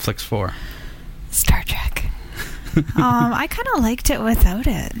petition Netflix for. Star Trek. I kind of liked it without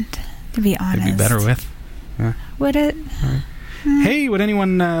it, to be honest. It'd be better with. Yeah. Would it? Hey, would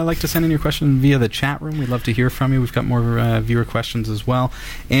anyone like to send in your question via the chat room? We'd love to hear from you. We've got more viewer questions as well.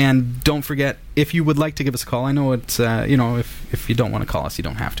 And don't forget, if you would like to give us a call, I know it's, if you don't want to call us, you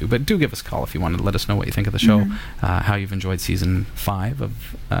don't have to, but do give us a call if you want to let us know what you think of the show, how you've enjoyed Season 5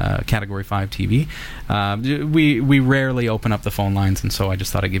 of Category 5 TV. We rarely open up the phone lines, and so I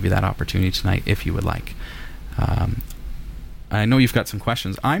just thought I'd give you that opportunity tonight if you would like. I know you've got some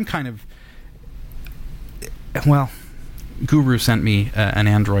questions. I'm kind of... Well... Guru sent me an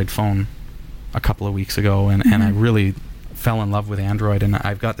Android phone a couple of weeks ago, and I really fell in love with Android, and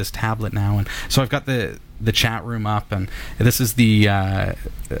I've got this tablet now, and so I've got the chat room up, and this is the a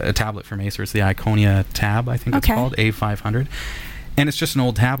tablet from Acer. It's the Iconia Tab, I think it's called, A500, and it's just an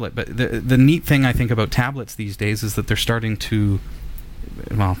old tablet. But the neat thing I think about tablets these days is that they're starting to...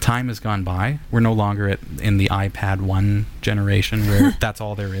 Well, time has gone by. We're no longer in the iPad 1 generation where that's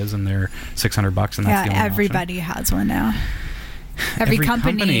all there is, and they're $600, and that's the only everybody option. Has one now. Every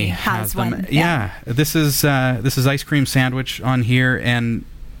company has one. Yeah. This is ice cream sandwich on here, and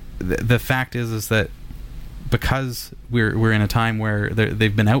the fact is that because we're in a time where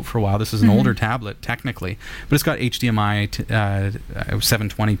they've been out for a while. This is an older tablet technically, but it's got HDMI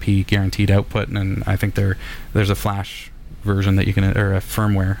 720p guaranteed output, and I think there's a flash version that you can, or a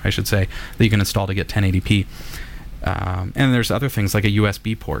firmware I should say, that you can install to get 1080p, and there's other things like a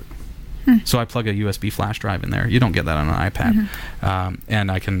USB port. So I plug a USB flash drive in there. You don't get that on an iPad,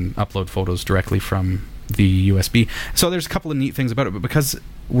 and I can upload photos directly from the USB. So there's a couple of neat things about it, but because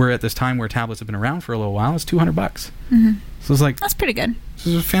we're at this time where tablets have been around for a little while, it's $200. So it's like, that's pretty good. This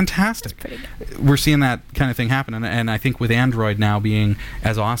is fantastic. That's pretty good. We're seeing that kind of thing happen, and I think with Android now being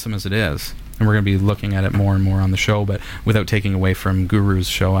as awesome as it is, and we're going to be looking at it more and more on the show, but without taking away from Guru's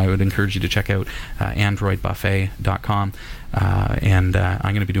show, I would encourage you to check out androidbuffet.com, and I'm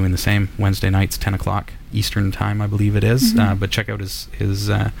going to be doing the same Wednesday nights, 10 o'clock Eastern time, I believe it is, but check out his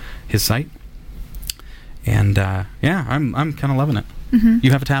site. And yeah, I'm kind of loving it.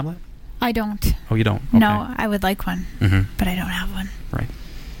 You have a tablet? I don't. Oh, you don't? Okay. No, I would like one, but I don't have one. Right.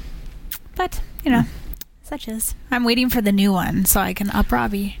 But, such is. I'm waiting for the new one so I can up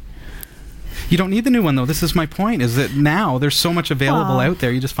Robbie. You don't need the new one, though. This is my point, is that now there's so much available out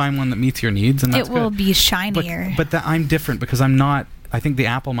there. You just find one that meets your needs, and that's good. It will be shinier. But I'm different because I'm not... I think the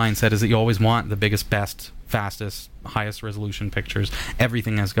Apple mindset is that you always want the biggest, best, fastest, highest resolution pictures.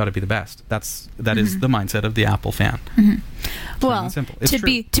 Everything has got to be the best. That is the mindset of the Apple fan. Well,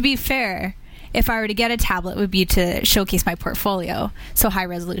 to be fair... If I were to get a tablet, it would be to showcase my portfolio. So high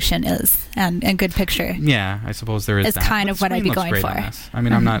resolution is and good picture. Yeah, I suppose there is. It's kind of what I'd be going for. I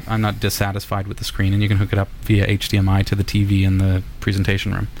mean, I'm not dissatisfied with the screen, and you can hook it up via HDMI to the TV in the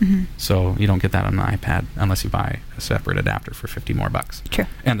presentation room. So you don't get that on an iPad unless you buy a separate adapter for $50 more. True.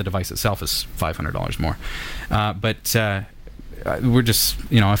 And the device itself is $500 more. But we're just,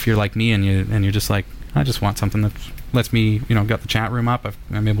 if you're like me and you're just like, I just want something that lets me, got the chat room up.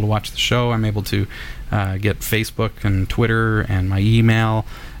 I'm able to watch the show. I'm able to get Facebook and Twitter and my email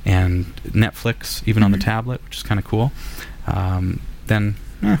and Netflix, even on the tablet, which is kind of cool. Then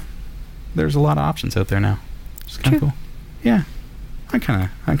there's a lot of options out there now. It's kind of cool. Yeah, I'm kind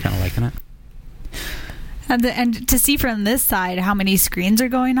of liking it. And to see from this side how many screens are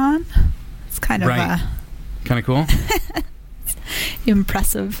going on, it's kind of kind of cool.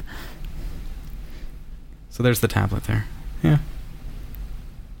 Impressive. So there's the tablet there. Yeah.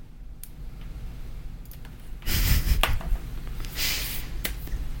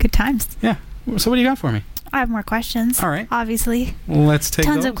 Good times. Yeah. So what do you got for me? I have more questions. All right. Obviously. Let's take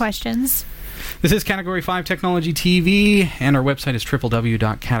Tons those. of questions. This is Category 5 Technology TV, and our website is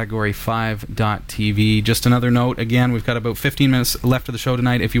www.category5.tv. Just another note, again, we've got about 15 minutes left of the show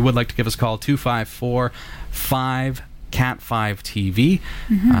tonight. If you would like to give us a call, 254-5-CAT5-TV.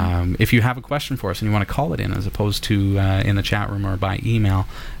 If you have a question for us and you want to call it in as opposed to in the chat room or by email,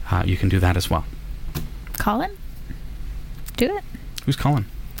 you can do that as well. Call in? Do it. Who's calling?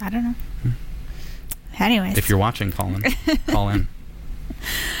 I don't know. Anyways. If you're watching, call in. Call in.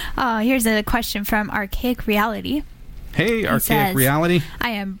 Here's a question from Archaic Reality. Hey, Archaic Reality.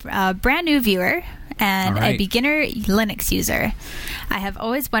 I am a brand new viewer and a beginner Linux user. I have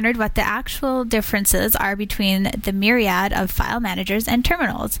always wondered what the actual differences are between the myriad of file managers and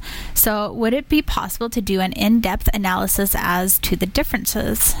terminals. So would it be possible to do an in-depth analysis as to the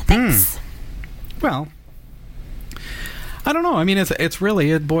differences? Thanks. Well, I don't know. I mean, it's really,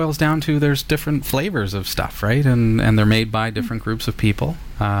 it boils down to there's different flavors of stuff, right? And they're made by different groups of people.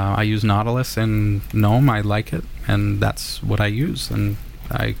 I use Nautilus and GNOME. I like it, and that's what I use. And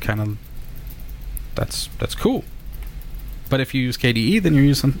I kind of, that's cool. But if you use KDE, then you're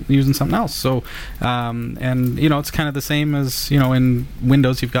using something else. So, and it's kind of the same as in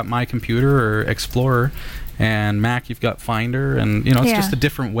Windows you've got My Computer or Explorer, and Mac you've got Finder, and it's just a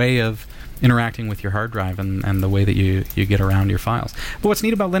different way of interacting with your hard drive and the way that you get around your files. But what's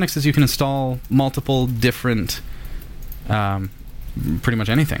neat about Linux is you can install multiple different, pretty much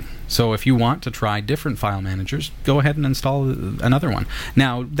anything. So if you want to try different file managers, go ahead and install another one.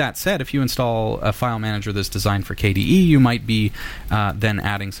 Now, that said, if you install a file manager that's designed for KDE, you might be then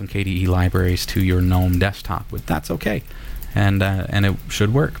adding some KDE libraries to your GNOME desktop. But that's okay, and it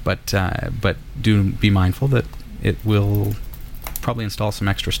should work. But do be mindful that it will probably install some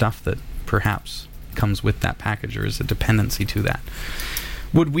extra stuff that perhaps comes with that package or is a dependency to that.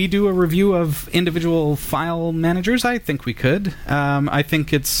 Would we do a review of individual file managers? I think we could. I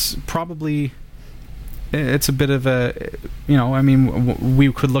think it's probably, it's a bit of a,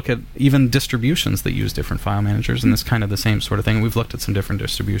 we could look at even distributions that use different file managers, and it's kind of the same sort of thing. We've looked at some different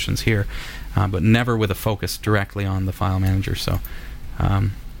distributions here, but never with a focus directly on the file manager. So,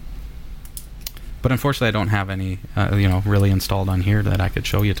 but unfortunately, I don't have any, really installed on here that I could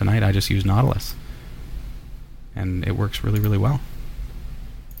show you tonight. I just use Nautilus, and it works really, really well.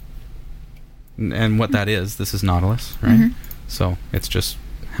 And what that is, this is Nautilus, right? So it's just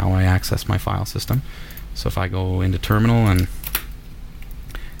how I access my file system. So if I go into Terminal and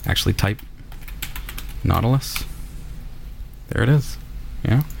actually type Nautilus, there it is.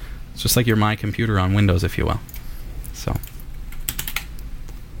 It's just like your My Computer on Windows, if you will. So,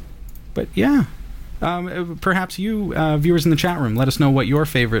 but yeah. Perhaps you, viewers in the chat room, let us know what your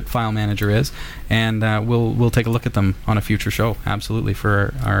favorite file manager is, and we'll take a look at them on a future show. Absolutely,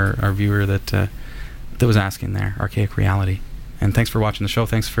 for our viewer that was asking there, Archaic Reality. And thanks for watching the show.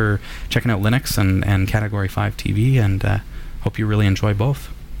 Thanks for checking out Linux and Category 5 TV, and hope you really enjoy both.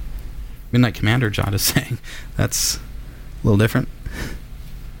 Midnight Commander, John is saying that's a little different.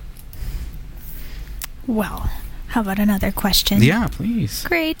 Well, how about another question? Yeah, please.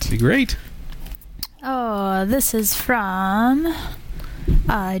 Great. That'd be great. Oh, this is from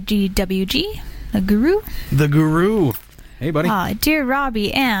GWG, the Guru. The Guru. Hey, buddy. Dear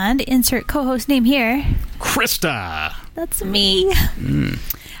Robbie, and insert co-host name here. Krista. That's me.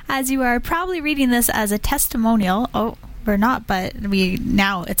 As you are probably reading this as a testimonial. Oh, we're not, but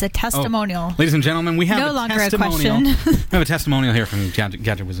now it's a testimonial. Ladies and gentlemen, we have no a longer testimonial. A question. We have a testimonial here from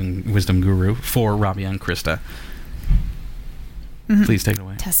Gadget Wisdom Guru for Robbie and Krista. Please take it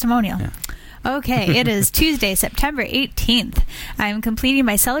away. Testimonial. Yeah. Okay, it is Tuesday, September 18th. I'm completing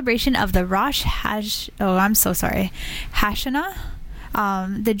my celebration of the Rosh Hashanah,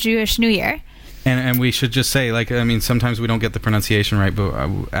 the Jewish New Year. And we should just say, sometimes we don't get the pronunciation right, but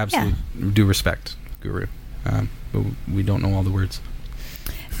absolute due respect, Guru. But we don't know all the words.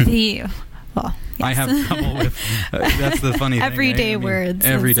 Yes. I have trouble with, that's the funny thing. Everyday words.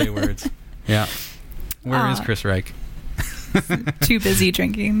 Everyday words. Yeah. Where is Chris Reich? Too busy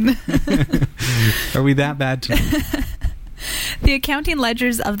drinking. Are we that bad too? The accounting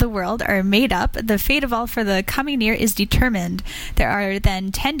ledgers of the world are made up. The fate of all for the coming year is determined. There are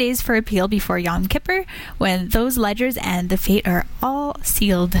then 10 days for appeal before Yom Kippur, when those ledgers and the fate are all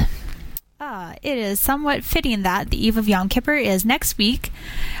sealed. It is somewhat fitting that the eve of Yom Kippur is next week.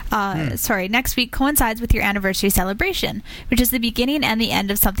 Next week coincides with your anniversary celebration, which is the beginning and the end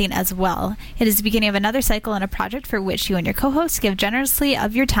of something as well. It is the beginning of another cycle in a project for which you and your co-hosts give generously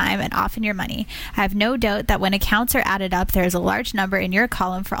of your time and often your money. I have no doubt that when accounts are added up, there is a large number in your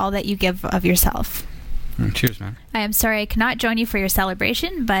column for all that you give of yourself. Cheers, man. I am sorry I cannot join you for your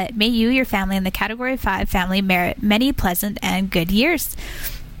celebration, but may you, your family, and the Category 5 family merit many pleasant and good years.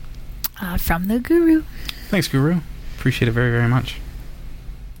 From the Guru. Thanks, Guru. Appreciate it very, very much.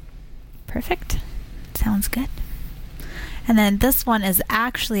 Perfect. Sounds good. And then this one is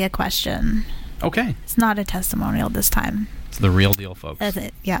actually a question. Okay. It's not a testimonial this time. It's the real deal, folks. That's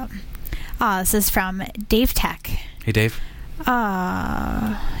it. Yeah. This is from Dave Tech. Hey, Dave.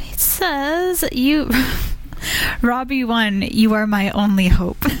 It says, Robbie 1, you are my only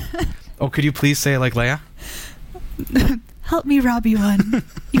hope. Oh, could you please say it like Leia? Help me, Robbie 1.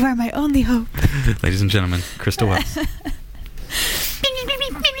 You are my only hope. Ladies and gentlemen, Krista Wells.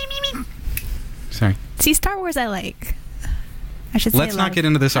 Sorry. See, Star Wars I like. I should say Let's not get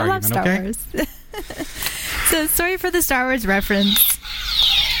into this argument, Star okay? Wars. So, sorry for the Star Wars reference.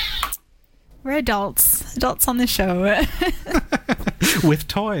 We're adults. Adults on the show. With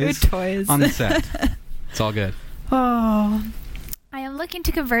toys. With toys. On the set. It's all good. Oh. I am looking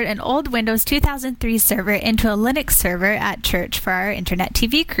to convert an old Windows 2003 server into a Linux server at church for our internet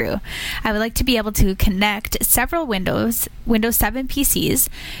TV crew. I would like to be able to connect several Windows 7 PCs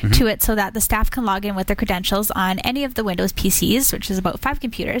to it so that the staff can log in with their credentials on any of the Windows PCs, which is about 5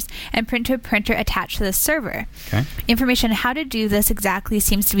 computers, and print to a printer attached to the server. Okay. Information on how to do this exactly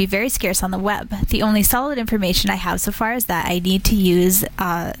seems to be very scarce on the web. The only solid information I have so far is that I need to use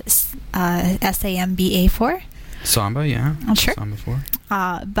SAMBA4. Samba, yeah. Sure. Samba 4.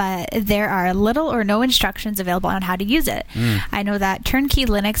 But there are little or no instructions available on how to use it. I know that Turnkey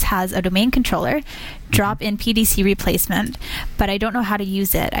Linux has a domain controller, drop-in PDC replacement, but I don't know how to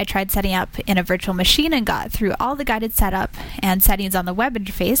use it. I tried setting up in a virtual machine and got through all the guided setup and settings on the web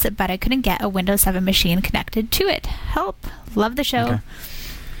interface, but I couldn't get a Windows 7 machine connected to it. Help. Love the show. Okay.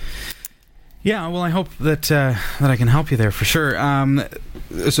 Yeah, well, I hope that I can help you there for sure.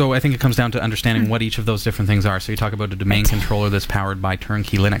 So I think it comes down to understanding what each of those different things are. So you talk about a domain controller that's powered by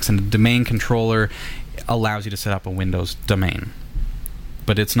Turnkey Linux, and a domain controller allows you to set up a Windows domain,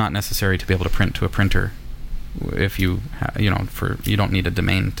 but it's not necessary to be able to print to a printer. If you you don't need a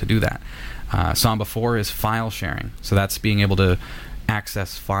domain to do that. Samba 4 is file sharing, so that's being able to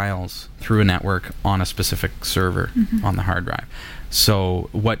access files through a network on a specific server on the hard drive. So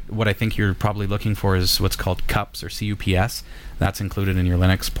what I think you're probably looking for is what's called CUPS or CUPS. That's included in your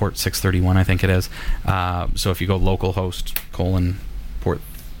Linux, port 631, I think it is. So if you go localhost port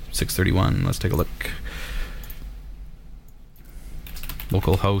 631, let's take a look.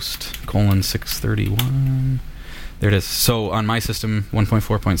 Localhost 631. There it is. So on my system,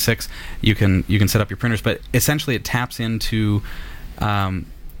 1.4.6, you can set up your printers, but essentially it taps into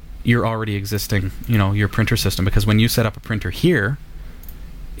your already existing, your printer system, because when you set up a printer here,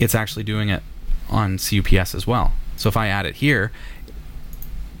 it's actually doing it on CUPS as well. So if I add it here,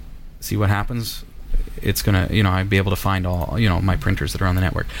 see what happens? It's gonna, I'd be able to find all, my printers that are on the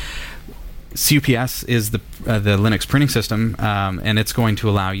network. CUPS is the Linux printing system, and it's going to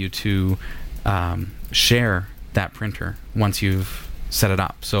allow you to share that printer once you've set it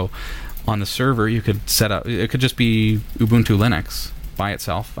up. So on the server, you could set up, it could just be Ubuntu Linux by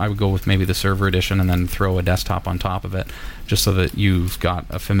itself. I would go with maybe the server edition and then throw a desktop on top of it, just so that you've got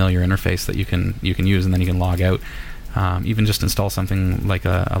a familiar interface that you can use, and then you can log out. Even just install something like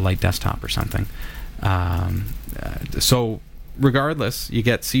a light desktop or something. So regardless, you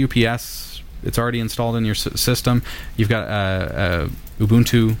get CUPS. It's already installed in your system. You've got a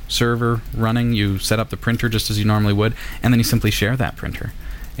Ubuntu server running. You set up the printer just as you normally would, and then you simply share that printer.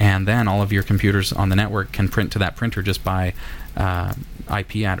 And then all of your computers on the network can print to that printer just by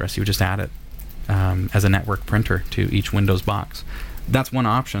IP address. You would just add it as a network printer to each Windows box. That's one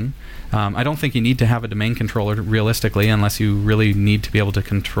option. I don't think you need to have a domain controller realistically, unless you really need to be able to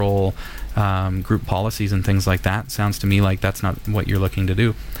control group policies and things like that. Sounds to me like that's not what you're looking to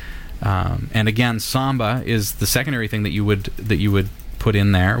do. And again, Samba is the secondary thing that you would put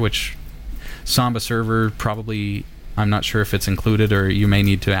in there, which Samba server probably I'm not sure if it's included, or you may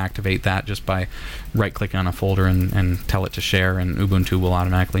need to activate that just by right-clicking on a folder and tell it to share, and Ubuntu will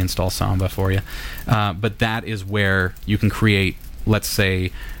automatically install Samba for you. But that is where you can create, let's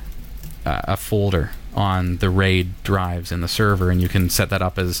say, a folder on the RAID drives in the server, and you can set that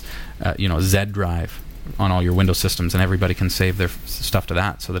up as Z drive on all your Windows systems, and everybody can save their stuff to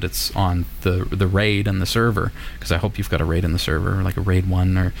that, so that it's on the RAID and the server. Because I hope you've got a RAID in the server, like a RAID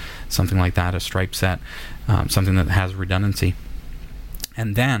 1 or something like that, a stripe set, something that has redundancy.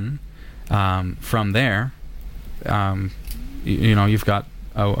 And then from there, you've got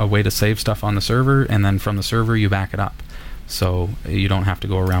a way to save stuff on the server, and then from the server you back it up. So you don't have to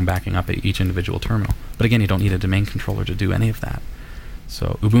go around backing up each individual terminal. But again, you don't need a domain controller to do any of that.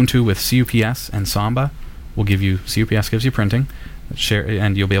 So Ubuntu with CUPS and Samba will give you, CUPS gives you printing,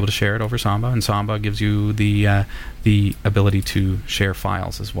 and you'll be able to share it over Samba, and Samba gives you the ability to share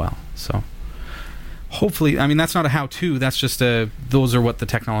files as well. So hopefully, I mean, that's not a how-to, that's just those are what the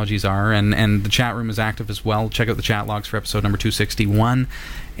technologies are, and the chat room is active as well. Check out the chat logs for episode number 261,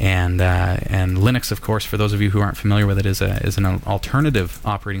 and Linux, of course, for those of you who aren't familiar with it, is an alternative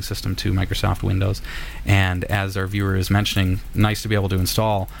operating system to Microsoft Windows. And as our viewer is mentioning, nice to be able to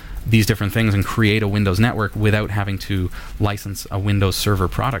install these different things and create a Windows network without having to license a Windows Server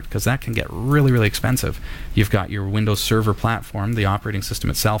product, because that can get really, really expensive. You've got your Windows Server platform, the operating system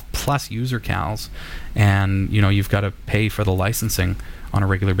itself, plus user cals, and you've got to pay for the licensing on a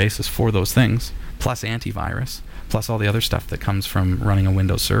regular basis for those things, plus antivirus, plus all the other stuff that comes from running a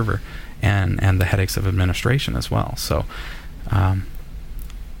Windows server, and the headaches of administration as well. So,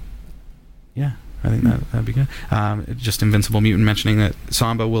 yeah, I think that'd be good. Just Invincible Mutant mentioning that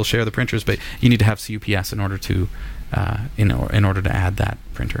Samba will share the printers, but you need to have CUPS in order to in order to add that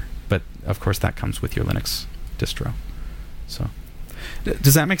printer. But of course, that comes with your Linux distro. So,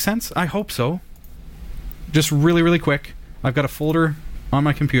 does that make sense? I hope so. Just really, really quick. I've got a folder on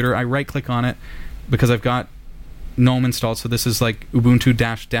my computer. I right-click on it because I've got GNOME installed, so this is like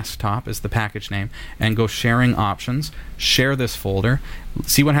Ubuntu-desktop is the package name, and go sharing options, share this folder,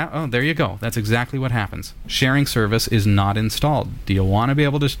 see what happens. Oh, there you go. That's exactly what happens. Sharing service is not installed. Do you want to be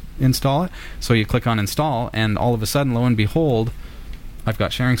able to install it? So you click on install, and all of a sudden, lo and behold, I've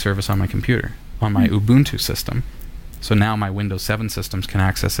got sharing service on my computer, on my Ubuntu system. So now my Windows 7 systems can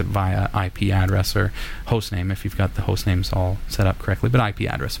access it via IP address or hostname, if you've got the host names all set up correctly, but IP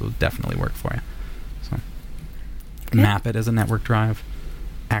address will definitely work for you. Map it as a network drive,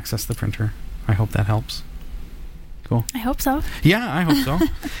 access the printer. I hope that helps. Cool. I hope so. Yeah, I hope so.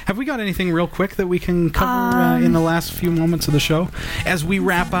 Have we got anything real quick that we can cover in the last few moments of the show? As we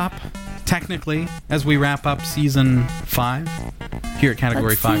wrap up, technically, as we wrap up Season 5 here at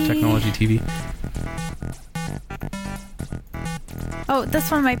Category 5 Technology TV. Oh, this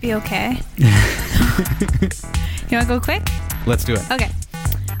one might be okay. You want to go quick? Let's do it. Okay.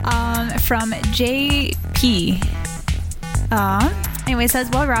 From JP. Anyway, it says,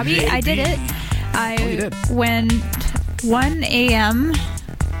 well, Robbie, JP. I did it. I went 1 a.m.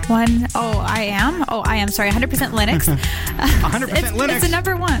 I am sorry, 100% Linux. 100% Linux. It's the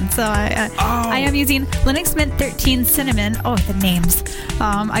number one. So I am using Linux Mint 13 Cinnamon. Oh, the names.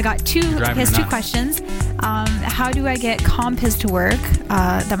 I got two questions. How do I get Compiz to work?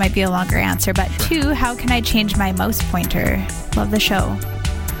 That might be a longer answer, but sure. 2, how can I change my mouse pointer? Love the show.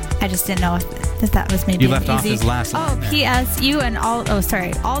 I just didn't know if that was maybe you left off his last line. Oh, P.S. You and all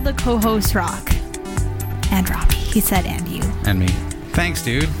the co-hosts rock. And Robbie. He said, and you. And me. Thanks,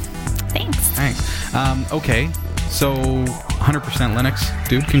 dude. Thanks. Okay, so 100% Linux,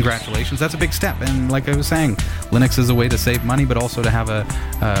 dude, congratulations. That's a big step. And like I was saying, Linux is a way to save money, but also to have a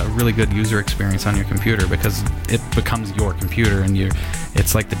really good user experience on your computer, because it becomes your computer, and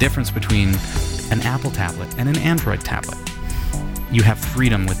it's like the difference between an Apple tablet and an Android tablet. You have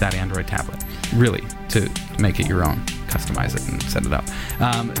freedom with that Android tablet, really, to make it your own, customize it and set it up.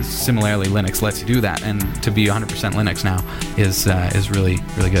 Similarly, Linux lets you do that, and to be 100% Linux now is really,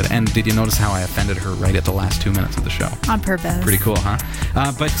 really good. And did you notice how I offended her right at the last 2 minutes of the show? On purpose. Pretty cool, huh?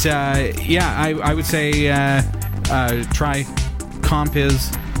 I would say try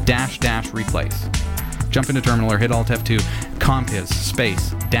Compiz -- replace. Jump into terminal or hit Alt F2, Compiz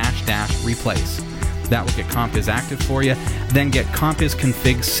 -- replace. That will get Compiz active for you. Then get Compiz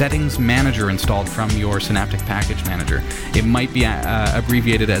config settings manager installed from your Synaptic Package Manager. It might be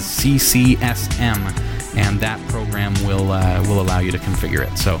abbreviated as CCSM, and that program will allow you to configure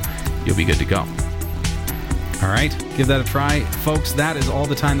it. So you'll be good to go. All right, give that a try, folks. That is all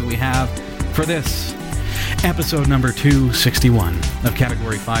the time that we have for this episode number 261 of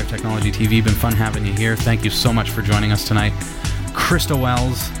Category 5 Technology TV. Been fun having you here. Thank you so much for joining us tonight. Krista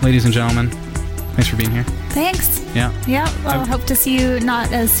Wells, ladies and gentlemen. Thanks for being here. Thanks. Yeah. Yeah. Well, hope to see you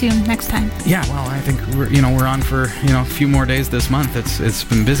not as soon next time. Yeah. Well, I think we're on for a few more days this month. It's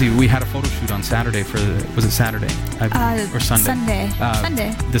been busy. We had a photo shoot on Saturday was it Saturday or Sunday?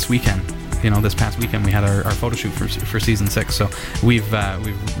 Sunday. This weekend. This past weekend we had our photo shoot for season 6. So we've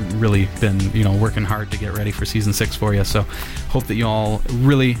really been working hard to get ready for season 6 for you. So hope that you all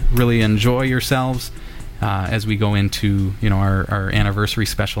really, really enjoy yourselves. As we go into our anniversary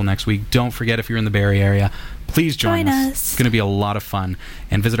special next week. Don't forget, if you're in the Barrie area, please join us. It's going to be a lot of fun.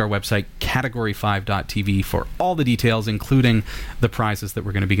 And visit our website, category5.tv, for all the details, including the prizes that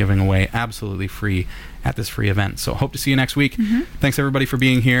we're going to be giving away absolutely free at this free event. So hope to see you next week. Thanks everybody for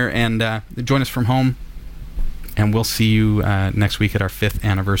being here, and join us from home. And we'll see you next week at our 5th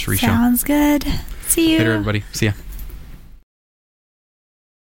anniversary show. Sounds good. See you later, everybody. See ya.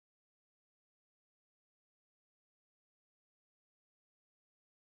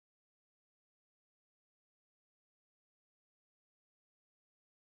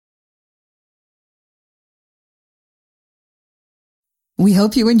 We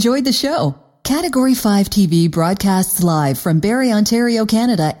hope you enjoyed the show. Category 5 TV broadcasts live from Barrie, Ontario,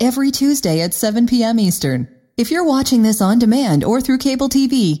 Canada every Tuesday at 7 p.m. Eastern. If you're watching this on demand or through cable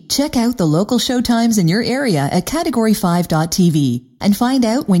TV, check out the local show times in your area at category5.tv and find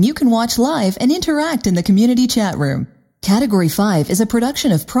out when you can watch live and interact in the community chat room. Category 5 is a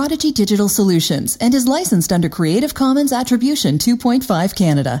production of Prodigy Digital Solutions and is licensed under Creative Commons Attribution 2.5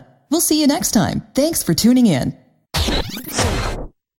 Canada. We'll see you next time. Thanks for tuning in.